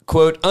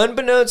 Quote,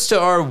 unbeknownst to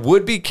our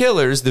would-be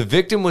killers, the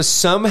victim was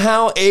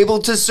somehow able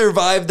to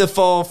survive the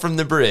fall from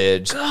the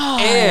bridge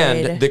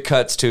and the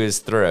cuts to his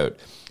throat.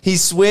 He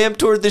swam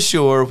toward the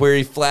shore where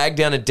he flagged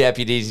down a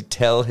deputy to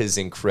tell his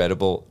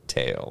incredible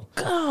tale.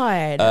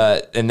 God.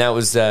 And that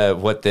was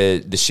what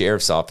the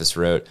sheriff's office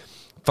wrote.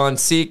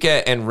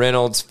 Fonseca and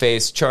Reynolds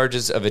faced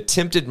charges of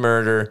attempted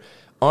murder,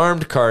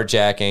 armed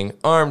carjacking,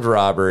 armed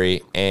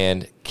robbery,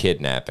 and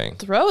kidnapping.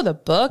 Throw the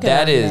book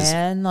That at him, is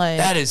man. Like,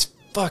 that is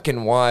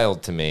fucking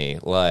wild to me.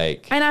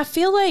 Like, and I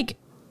feel like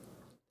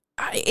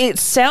it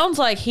sounds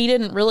like he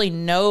didn't really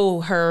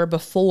know her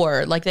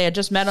before. Like they had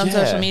just met on Yeah.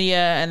 social media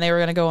and they were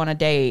going to go on a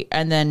date,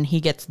 and then he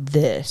gets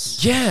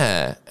this.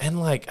 yeah, and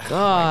like, oh my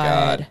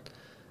god,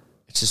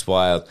 it's just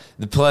wild.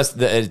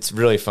 It's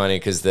really funny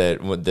because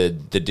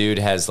the dude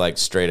has like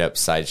straight up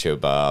Sideshow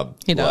Bob.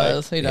 He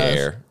does, like, he does.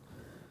 hair.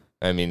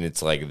 I mean,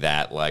 it's like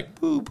that, like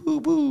boo boo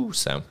boo.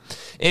 So,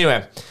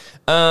 anyway,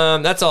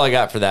 that's all I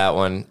got for that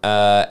one.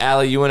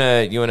 Allie, you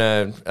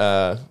wanna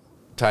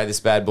tie this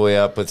bad boy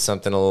up with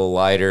something a little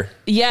lighter?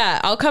 Yeah,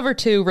 I'll cover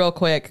two real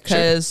quick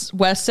because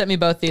Wes sent me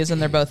both these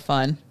and they're both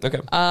fun. Okay.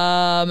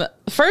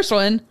 First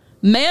one,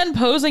 man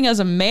posing as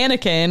a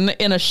mannequin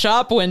in a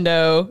shop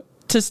window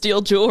to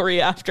steal jewelry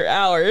after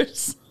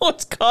hours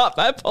was caught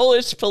by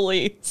Polish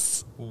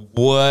police.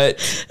 What?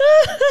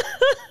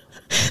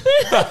 You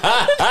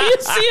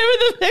see him in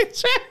the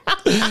picture?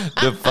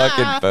 The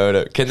fucking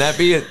photo. Can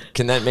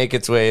that make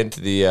its way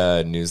into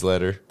the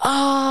newsletter?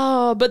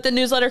 Oh, but the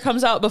newsletter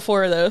comes out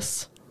before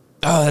this.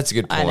 Oh, that's a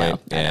good point. I know.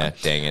 Yeah,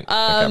 dang it.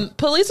 Okay.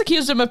 Police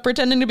accused him of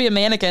pretending to be a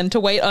mannequin to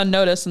wait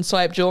unnoticed and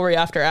swipe jewelry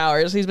after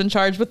hours. He's been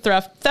charged with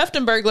theft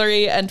and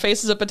burglary and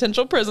faces a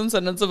potential prison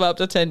sentence of up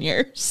to 10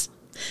 years.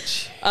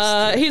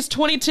 He's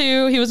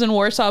 22. He was in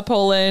Warsaw,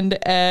 Poland,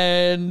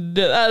 and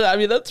I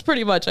mean that's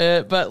pretty much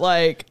it. But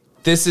like,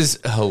 This is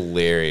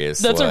hilarious.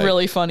 that's a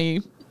really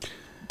funny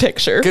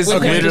picture. because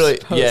with him literally,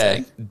 just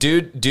posing.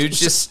 dude's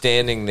just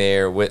standing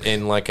there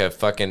in like a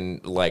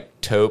fucking like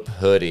taupe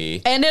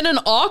hoodie. And in an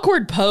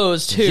awkward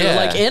pose too, Yeah.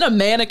 like in a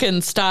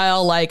mannequin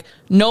style. Like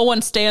no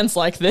one stands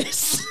like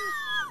this.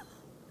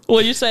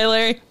 What'd you say,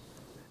 Larry?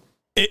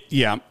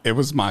 It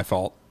was my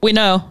fault. We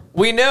know.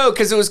 We know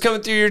because it was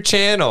coming through your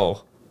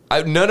channel.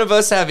 None of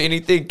us have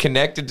anything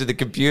connected to the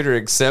computer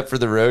except for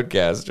the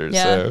Roadcaster.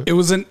 Yeah. So It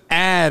was an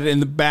ad in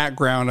the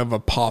background of a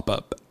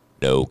pop-up.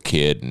 no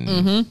kidding.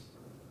 Mm-hmm.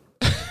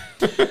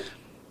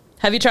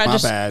 Have you tried My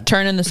just bad.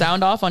 turning the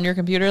sound off on your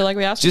computer like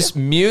we asked Just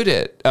mute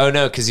it. Oh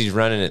no, because he's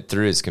running it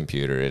through his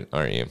computer,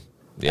 aren't you?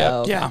 Yeah.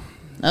 Oh. Yeah.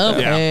 you?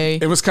 Okay. Yeah.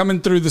 It was coming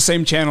through the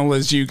same channel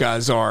as you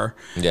guys are.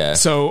 Yeah.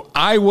 So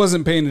I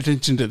wasn't paying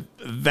attention to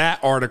that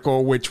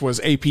article, which was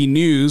AP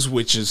News,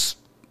 which is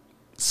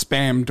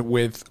spammed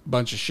with a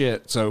bunch of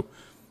shit. So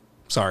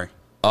sorry.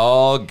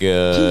 All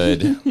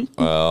good.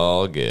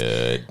 All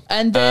good.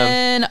 And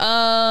then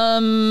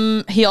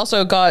he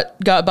also got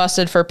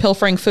busted for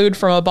pilfering food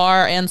from a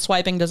bar and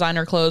swiping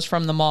designer clothes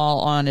from the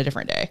mall on a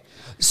different day.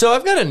 So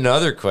I've got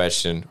another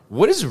question.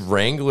 What does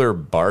Wrangler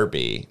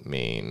Barbie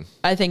mean?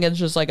 I think it's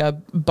just like a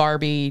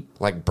Barbie.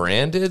 Like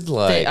branded?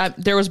 Like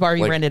there was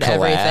Barbie like branded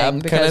collab everything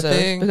because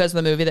thing? because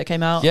of the movie that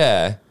came out.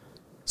 Yeah.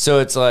 So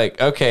it's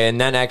like, okay, and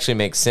that actually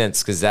makes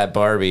sense because that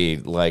Barbie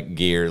like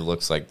gear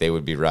looks like they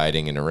would be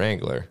riding in a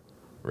Wrangler,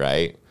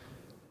 right?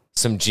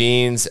 Some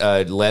jeans,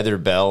 a leather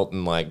belt,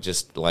 and like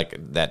just like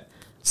that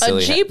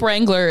silly A Jeep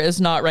Wrangler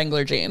is not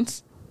Wrangler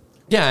jeans.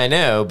 Yeah, I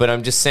know, but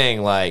I'm just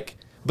saying like,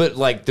 but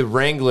like the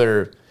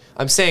Wrangler,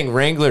 I'm saying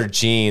Wrangler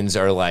jeans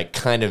are like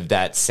kind of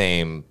that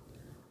same.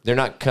 They're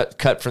not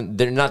cut from.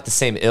 They're not the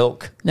same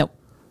ilk. Nope.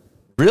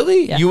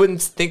 Really? Yeah. You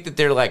wouldn't think that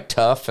they're like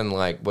tough and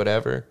like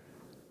whatever.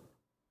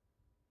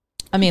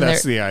 I mean,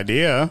 That's the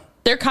idea.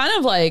 they're kind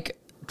of like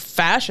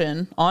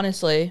fashion,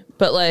 honestly,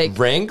 but like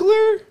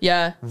Wrangler?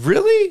 yeah.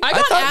 Really? I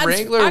got thought ads.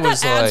 Wrangler I got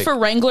was ads like, for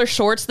Wrangler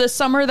shorts this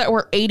summer that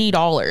were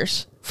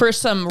 $80 for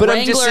some But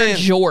I'm just Wrangler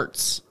saying-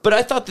 jorts. But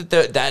I thought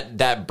that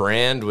that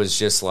brand was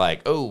just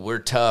like, oh, we're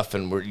tough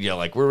and we're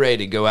like we're ready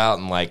to go out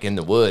and like in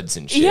the woods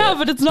and shit. Yeah,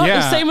 but it's not the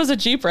Yeah. same as a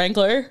Jeep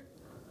Wrangler.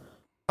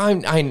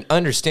 I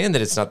understand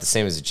that it's not the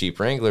same as a Jeep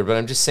Wrangler, but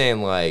I'm just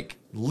saying like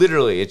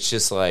literally it's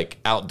just like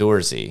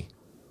outdoorsy.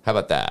 How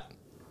about that?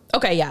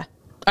 Okay, yeah.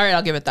 All right,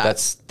 I'll give it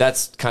that.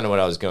 That's kind of what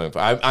I was going for.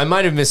 I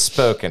might have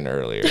misspoken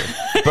earlier,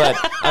 but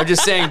I'm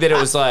just saying that it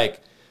was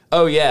like,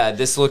 oh yeah,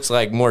 this looks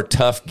like more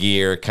tough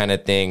gear kind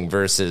of thing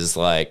versus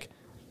like,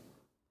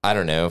 I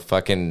don't know,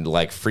 fucking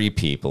like Free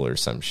People or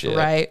some shit.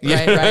 Right, You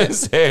right, know what right. I'm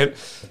saying?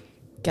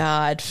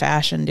 God,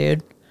 fashion,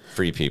 dude.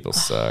 Free People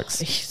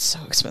sucks. It's so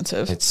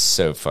expensive. It's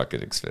so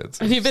fucking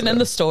expensive. Have you been in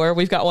the store?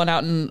 We've got one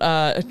out in,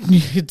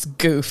 it's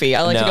goofy.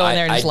 I like to go in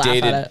there and just laugh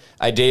dated, at it.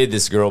 I dated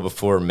this girl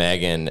before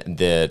Megan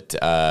that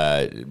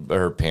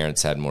her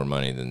parents had more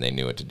money than they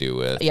knew what to do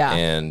with. Yeah.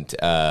 And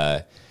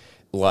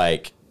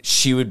like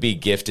she would be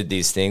gifted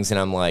these things and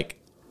I'm like,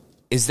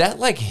 is that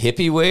like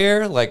hippie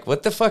wear? Like,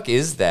 what the fuck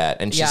is that?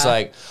 And she's Yeah.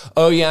 like,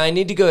 oh yeah, I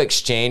need to go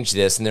exchange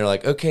this. And they're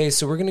like, okay,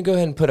 so we're going to go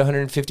ahead and put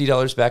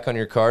 $150 back on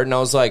your card. And I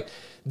was like,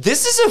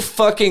 this is a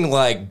fucking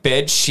like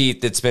bed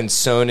sheet that's been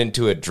sewn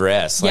into a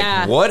dress. Like,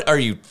 Yeah. what are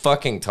you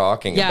fucking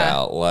talking Yeah.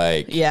 about?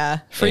 Like, Yeah,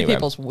 Free Anyway.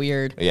 People's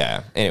weird.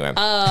 yeah. Anyway.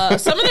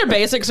 Some of their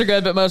basics are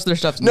good, but most of their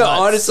stuff's no,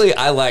 nuts. honestly,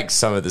 I like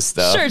some of the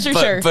stuff.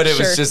 Sure, But it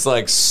was sure. just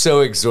like so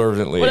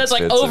exorbitantly But it's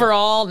like expensive.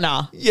 overall,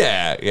 nah.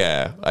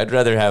 Yeah. I'd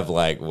rather have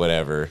like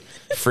whatever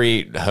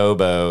free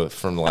hobo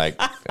from like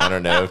I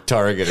don't know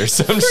Target or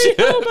some shit.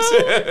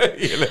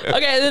 You know?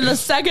 Okay, then the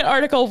second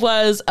article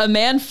was a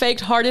man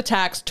faked heart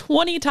attacks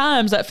 20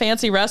 times at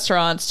fancy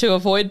restaurants to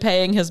avoid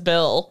paying his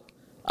bill.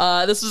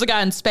 This was a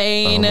guy in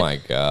Spain. Oh my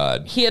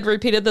god. He had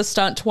repeated the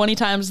stunt 20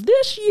 times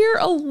this year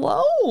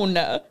alone.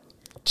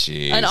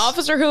 Jeez. An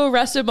officer who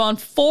arrested him on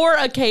 4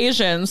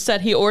 occasions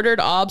said he ordered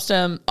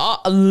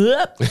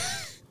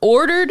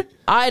ordered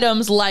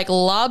items like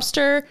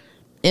lobster,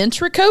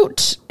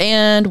 entrecote,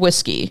 and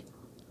whiskey.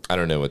 I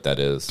don't know what that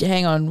is.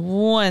 Hang on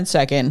one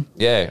second.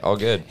 Yeah, all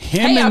good.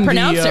 Hey, I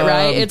pronounced it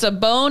right. It's a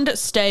boned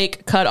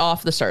steak cut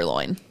off the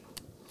sirloin.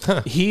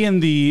 He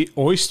and the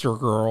oyster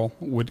girl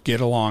would get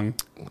along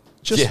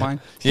just Yeah. fine.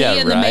 Yeah, He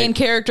and right. the main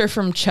character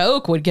from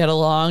Choke would get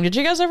along. Did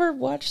you guys ever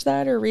watch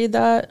that or read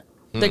that?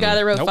 The guy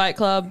that wrote Nope. Fight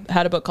Club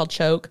had a book called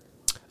Choke.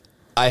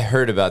 I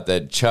heard about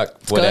that Chuck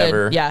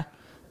whatever. Good. Yeah.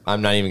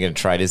 I'm not even going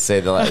to try to say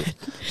the like.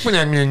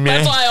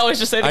 That's why I always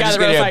just say the I'm guy just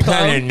that wrote gonna Fight get Club.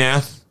 pounded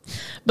now.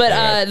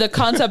 But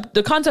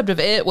the concept of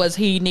it was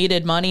he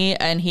needed money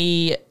and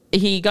he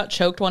got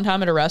choked one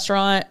time at a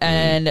restaurant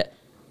and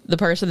the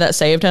person that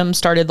saved him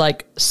started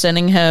like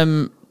sending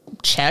him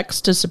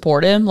checks to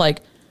support him,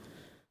 like,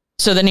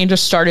 so then he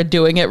just started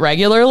doing it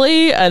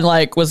regularly and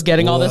like was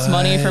getting all this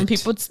money from What?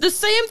 people. It's the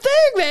same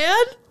thing, man.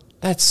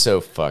 That's so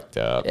fucked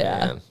up, Yeah.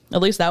 man.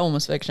 At least that one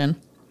was fiction.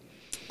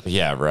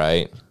 Yeah,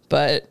 right.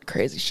 But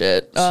crazy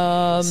shit.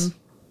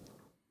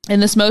 In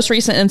this most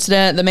recent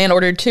incident, the man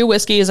ordered 2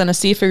 whiskeys and a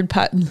seafood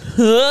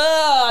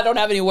I don't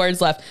have any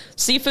words left.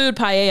 Seafood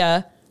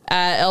paella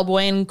at El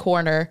Buen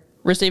Corner,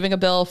 receiving a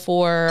bill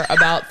for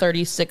about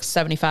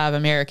 $36.75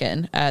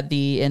 American at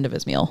the end of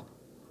his meal.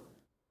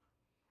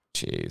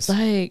 Jeez.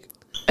 Like,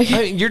 I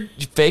mean, you're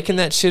faking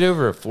that shit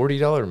over a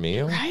 $40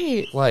 meal?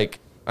 right. Like,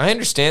 I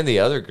understand the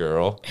other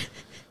girl.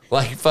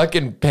 Like,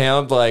 fucking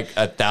pound like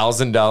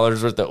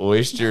 $1,000 worth of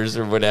oysters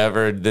or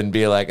whatever, and then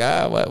be like,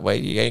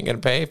 wait, you ain't gonna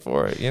pay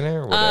for it, you know,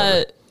 or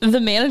whatever. The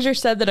manager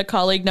said that a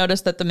colleague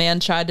noticed that the man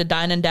tried to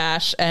dine and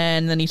dash,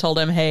 and then he told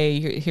him,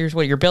 hey, here's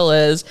what your bill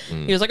is.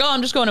 He was like, oh,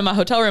 I'm just going to my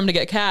hotel room to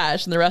get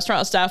cash. And the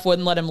restaurant staff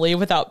wouldn't let him leave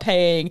without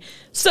paying.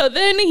 So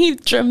then he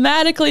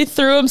dramatically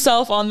threw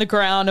himself on the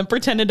ground and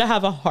pretended to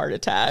have a heart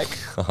attack.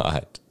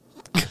 God.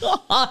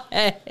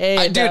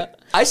 Dude,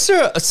 I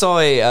saw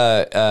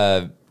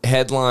a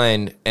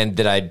headline and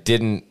that I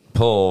didn't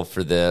pull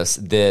for this,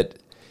 that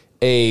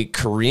a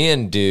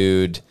Korean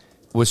dude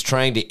was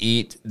trying to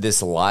eat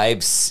this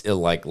live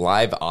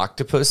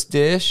octopus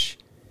dish,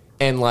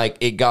 and like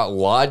it got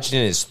lodged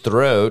in his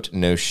throat.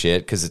 No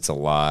shit, because it's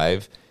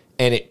alive,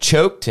 and it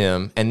choked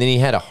him, and then he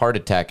had a heart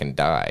attack and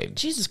died.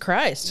 Jesus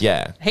Christ.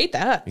 Yeah, Hate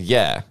that.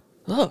 yeah.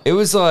 Ugh. It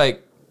was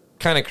like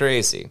kind of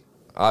crazy,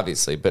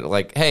 obviously, but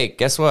like, hey,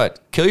 guess what?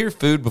 Kill your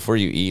food before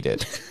you eat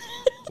it.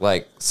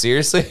 Like,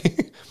 seriously?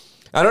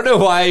 I don't know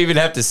why I even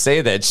have to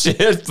say that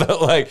shit,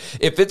 but like,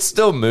 if it's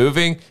still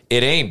moving,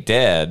 it ain't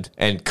dead,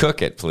 and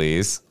cook it,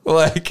 please.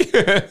 Like,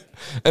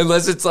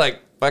 unless it's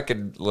like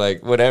fucking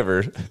like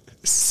whatever,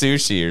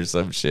 sushi or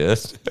some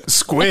shit.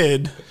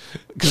 Squid,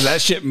 because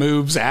that shit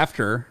moves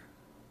after.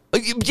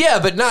 Yeah,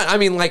 but not. I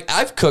mean, like,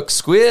 I've cooked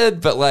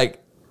squid, but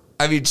like,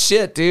 I mean,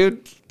 shit,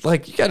 dude.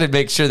 Like, you got to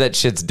make sure that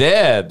shit's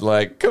dead.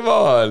 Like, come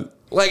on.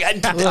 Like,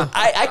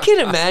 I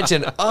can't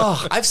imagine.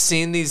 Oh, I've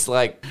seen these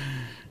like.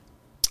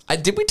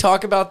 Did we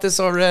talk about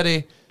this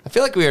already? I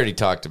feel like we already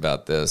talked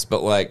about this,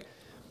 but like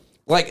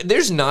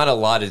there's not a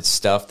lot of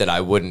stuff that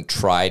I wouldn't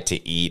try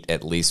to eat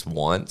at least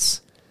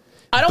once.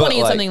 I don't want to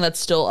eat something that's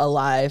still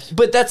alive.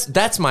 But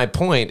that's my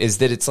point, is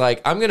that it's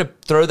like I'm going to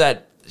throw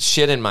that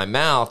shit in my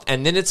mouth,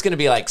 and then it's going to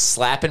be like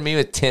slapping me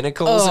with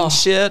tentacles and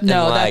shit.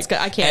 No, and like, that's good.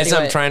 I can't as do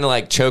I'm it. trying to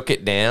like choke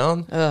it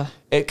down.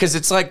 Because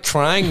it's like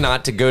trying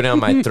not to go down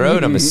my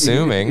throat, I'm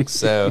assuming.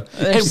 So,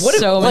 There's what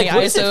so many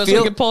what does it ISOs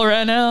feel- we could pull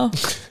right now.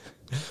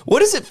 What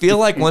does it feel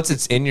like once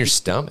it's in your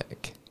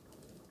stomach?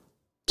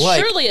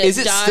 Like, Surely it is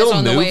it dies still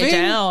on the way moving?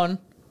 down.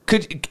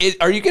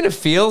 Are you going to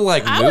feel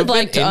like I would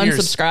like to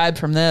unsubscribe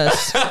from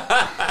this.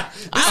 I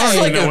don't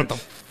even know what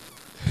the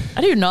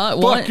I do not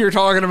fuck want. you're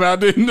talking about,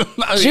 dude. Do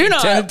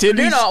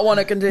not want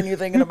to continue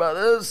thinking about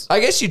this.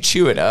 I guess you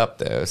chew it up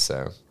though.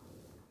 So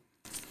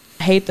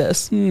I hate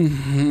this.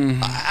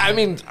 I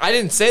mean, I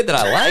didn't say that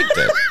I liked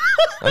it.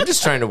 I'm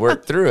just trying to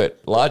work through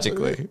it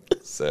logically.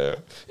 So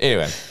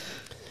anyway,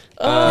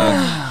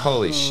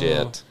 holy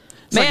shit.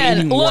 Man,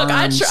 eating look,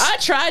 worms. I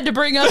tried to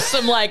bring up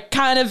some like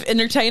kind of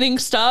entertaining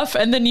stuff,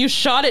 and then you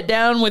shot it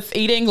down with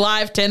eating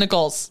live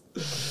tentacles.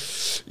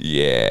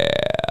 Yeah.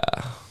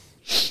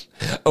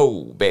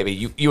 Oh,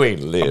 baby, you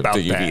ain't lived About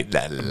till you that. eat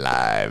that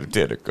live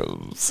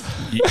tentacles.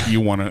 you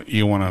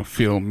wanna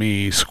feel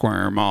me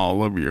squirm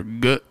all over your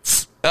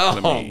guts? Oh,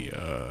 Let me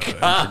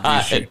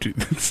introduce you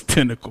to these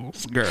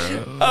tentacles, girl.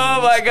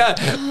 Oh my God!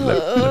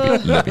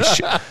 Let me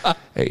show.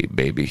 Hey,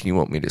 baby, you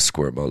want me to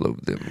squirm all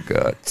over them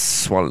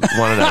guts? Why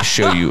don't I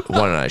show you?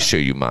 Why don't I show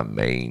you my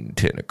main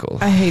tentacle?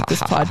 I hate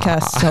this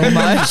podcast so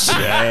much.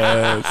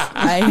 Yes.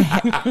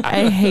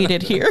 I hate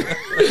it here.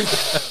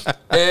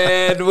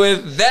 And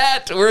with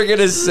that, we're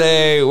gonna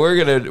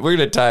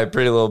tie a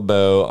pretty little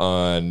bow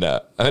on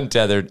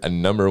Untethered,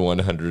 number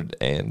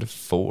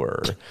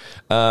 104.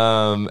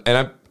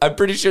 And I'm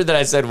pretty sure that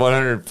I said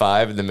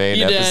 105 in the main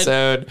You did.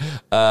 episode.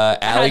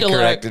 Allie to look.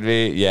 corrected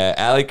me. Yeah,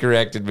 Allie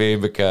corrected me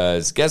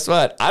because guess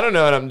what? I don't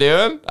know what I'm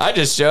doing. I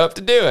just show up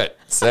to do it.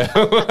 So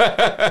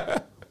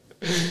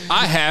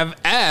I have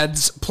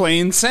ads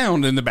playing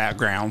sound in the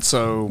background,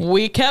 so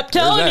We kept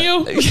telling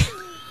you.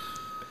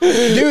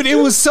 dude, it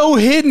was so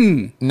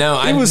hidden. no,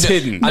 it was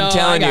hidden. I'm No,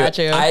 telling I got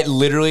you.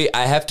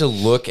 I have to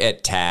look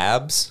at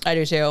tabs. I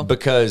do too.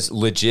 Because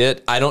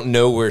legit, I don't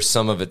know where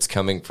some of it's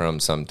coming from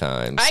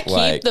sometimes. I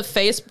keep the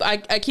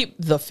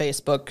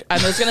Facebook. I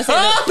was gonna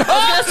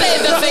say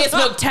the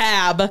Facebook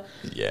tab.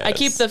 Yes. I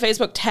keep the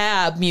Facebook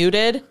tab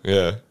muted,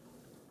 Yeah.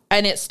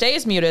 and it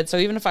stays muted. So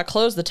even if I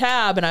close the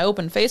tab and I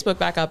open Facebook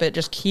back up, it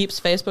just keeps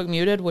Facebook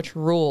muted, which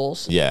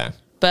rules. Yeah.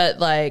 But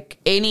like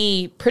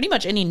pretty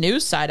much any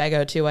news site I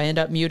go to, I end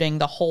up muting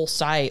the whole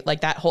site.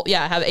 Like that whole,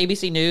 I have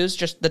ABC News,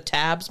 just the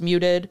tabs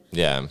muted.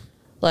 Yeah.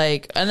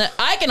 Like, and then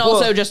I can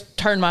also just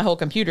turn my whole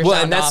computer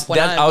sound and off. When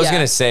I was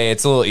going to say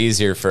it's a little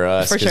easier for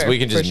us For because sure, we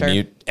can just for sure.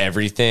 mute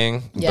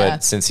everything. Yeah.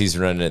 But since he's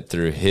running it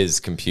through his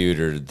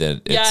computer,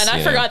 then it's, and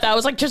I forgot that. I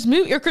was like, just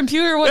mute your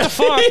computer. What the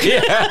fuck?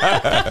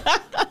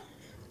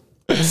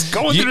 It's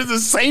going through the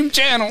same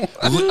channel.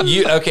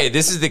 Okay,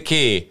 this is the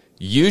key.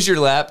 Use your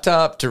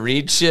laptop to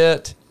read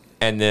shit,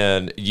 and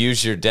then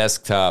use your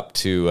desktop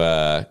to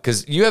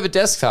because you have a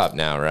desktop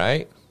now,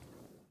 right?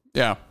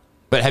 Yeah.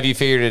 But have you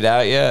figured it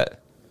out yet?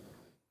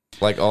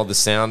 Like all the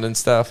sound and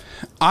stuff?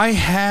 I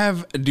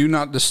have Do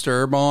Not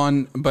Disturb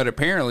on, but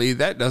apparently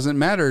that doesn't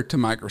matter to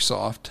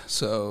Microsoft.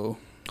 So,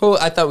 Oh,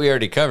 I thought we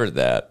already covered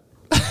that.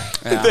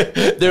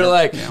 yeah. They're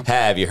like,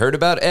 have you heard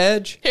about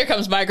Edge? Here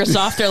comes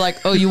Microsoft. They're like,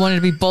 oh, you wanted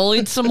to be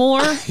bullied some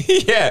more?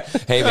 Yeah.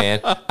 Hey, man,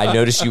 I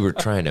noticed you were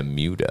trying to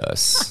mute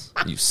us.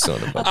 You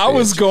son of a bitch. I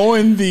was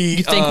going the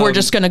You think we're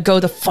just going to go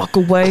the fuck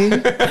away?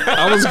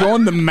 I was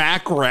going the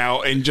Mac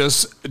route and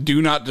just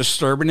do not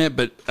disturbing it,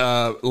 but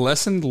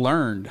lesson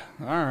learned.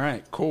 All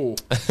right, cool.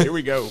 Here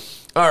we go.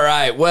 All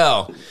right.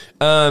 Well,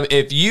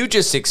 if you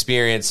just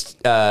experienced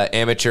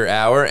Amateur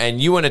Hour and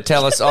you want to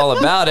tell us all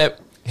about it,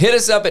 hit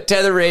us up at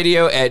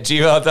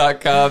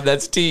tetherradio@gmail.com.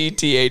 That's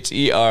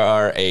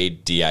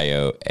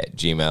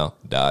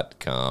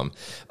tetherradio@gmail.com.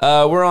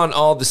 We're on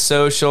all the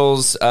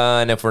socials,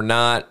 and if we're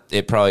not,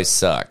 it probably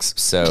sucks.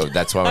 So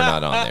that's why we're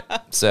not on there.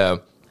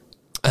 So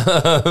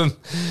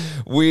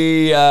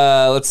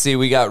Let's see.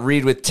 We got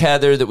Read with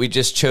Tether that we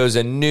just chose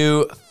a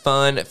new,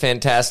 fun,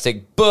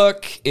 fantastic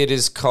book. It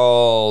is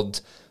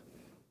called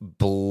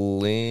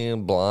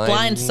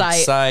Blind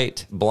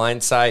Sight.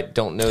 Blind Sight.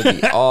 Don't know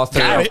the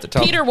author off the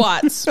top. Peter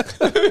Watts.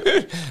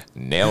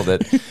 Nailed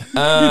it.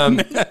 I'm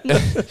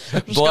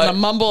just gonna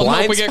mumble and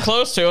hope we get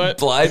close to it.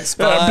 Blind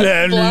Spot.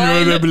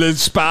 Blind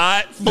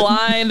spot.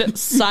 Blind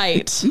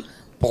Sight.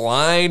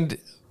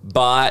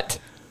 Blindbot.com.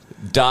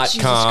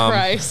 Jesus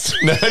Christ.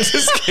 No, I'm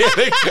just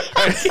kidding.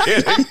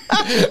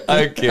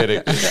 I'm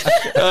kidding.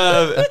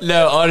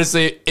 No,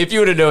 honestly, if you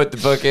want to know what the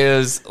book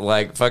is,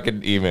 like,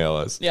 fucking email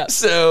us. Yeah.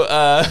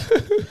 So,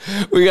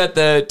 we got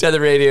the Tether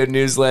Radio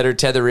newsletter,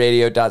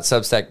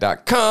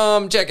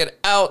 tetherradio.substack.com. Check it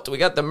out. We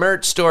got the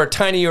merch store,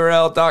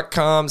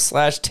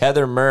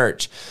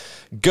 tinyurl.com/tethermerch.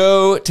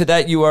 Go to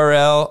that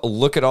URL,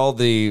 look at all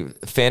the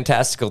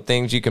fantastical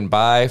things you can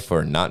buy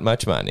for not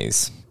much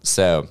monies.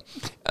 So,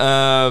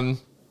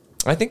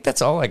 I think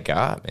that's all I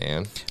got,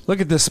 man.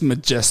 Look at this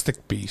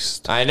majestic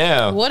beast. I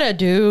know. What a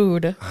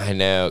dude. I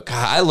know.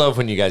 God, I love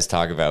when you guys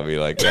talk about me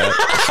like that.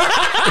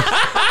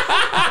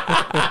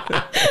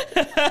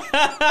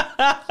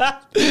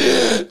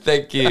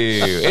 Thank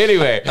you.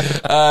 Anyway,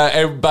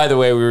 and by the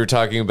way, we were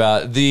talking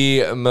about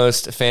the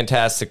most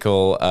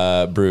fantastical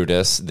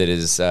Brutus that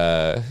is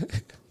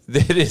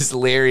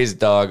Larry's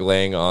dog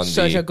laying on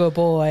Such a good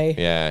boy.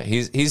 Yeah,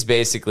 he's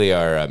basically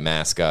our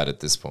mascot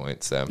at this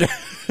point, so...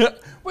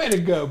 Way to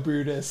go,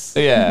 Brutus.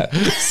 Yeah.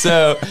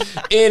 So,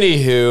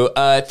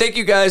 anywho, thank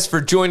you guys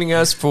for joining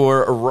us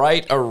for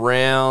right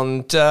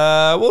around,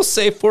 we'll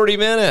say 40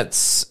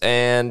 minutes.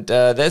 And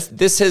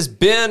this has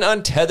been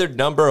Untethered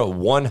number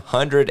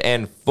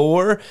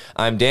 104.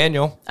 I'm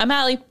Daniel. I'm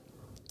Allie.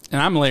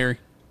 And I'm Larry.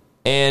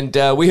 And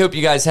we hope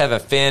you guys have a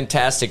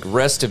fantastic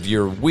rest of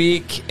your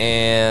week.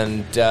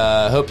 And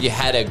hope you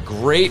had a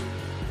great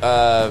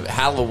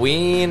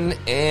Halloween.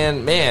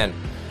 And, man...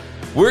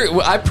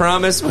 I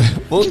promise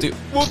we'll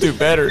do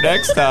better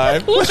next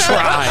time. We'll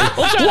try.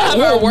 We'll try to have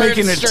our words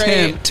make an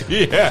straight. attempt.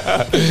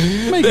 Yeah,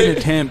 Make an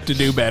attempt to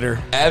do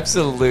better.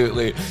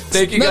 Absolutely.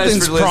 Thank you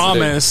guys for listening.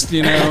 Promised,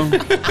 you know.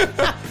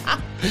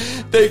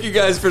 Thank you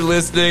guys for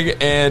listening,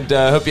 and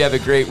hope you have a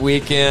great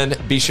weekend.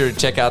 Be sure to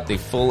check out the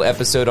full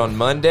episode on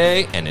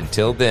Monday, and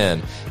until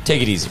then,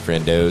 take it easy,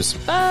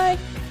 friendos. Bye.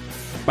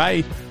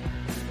 Bye.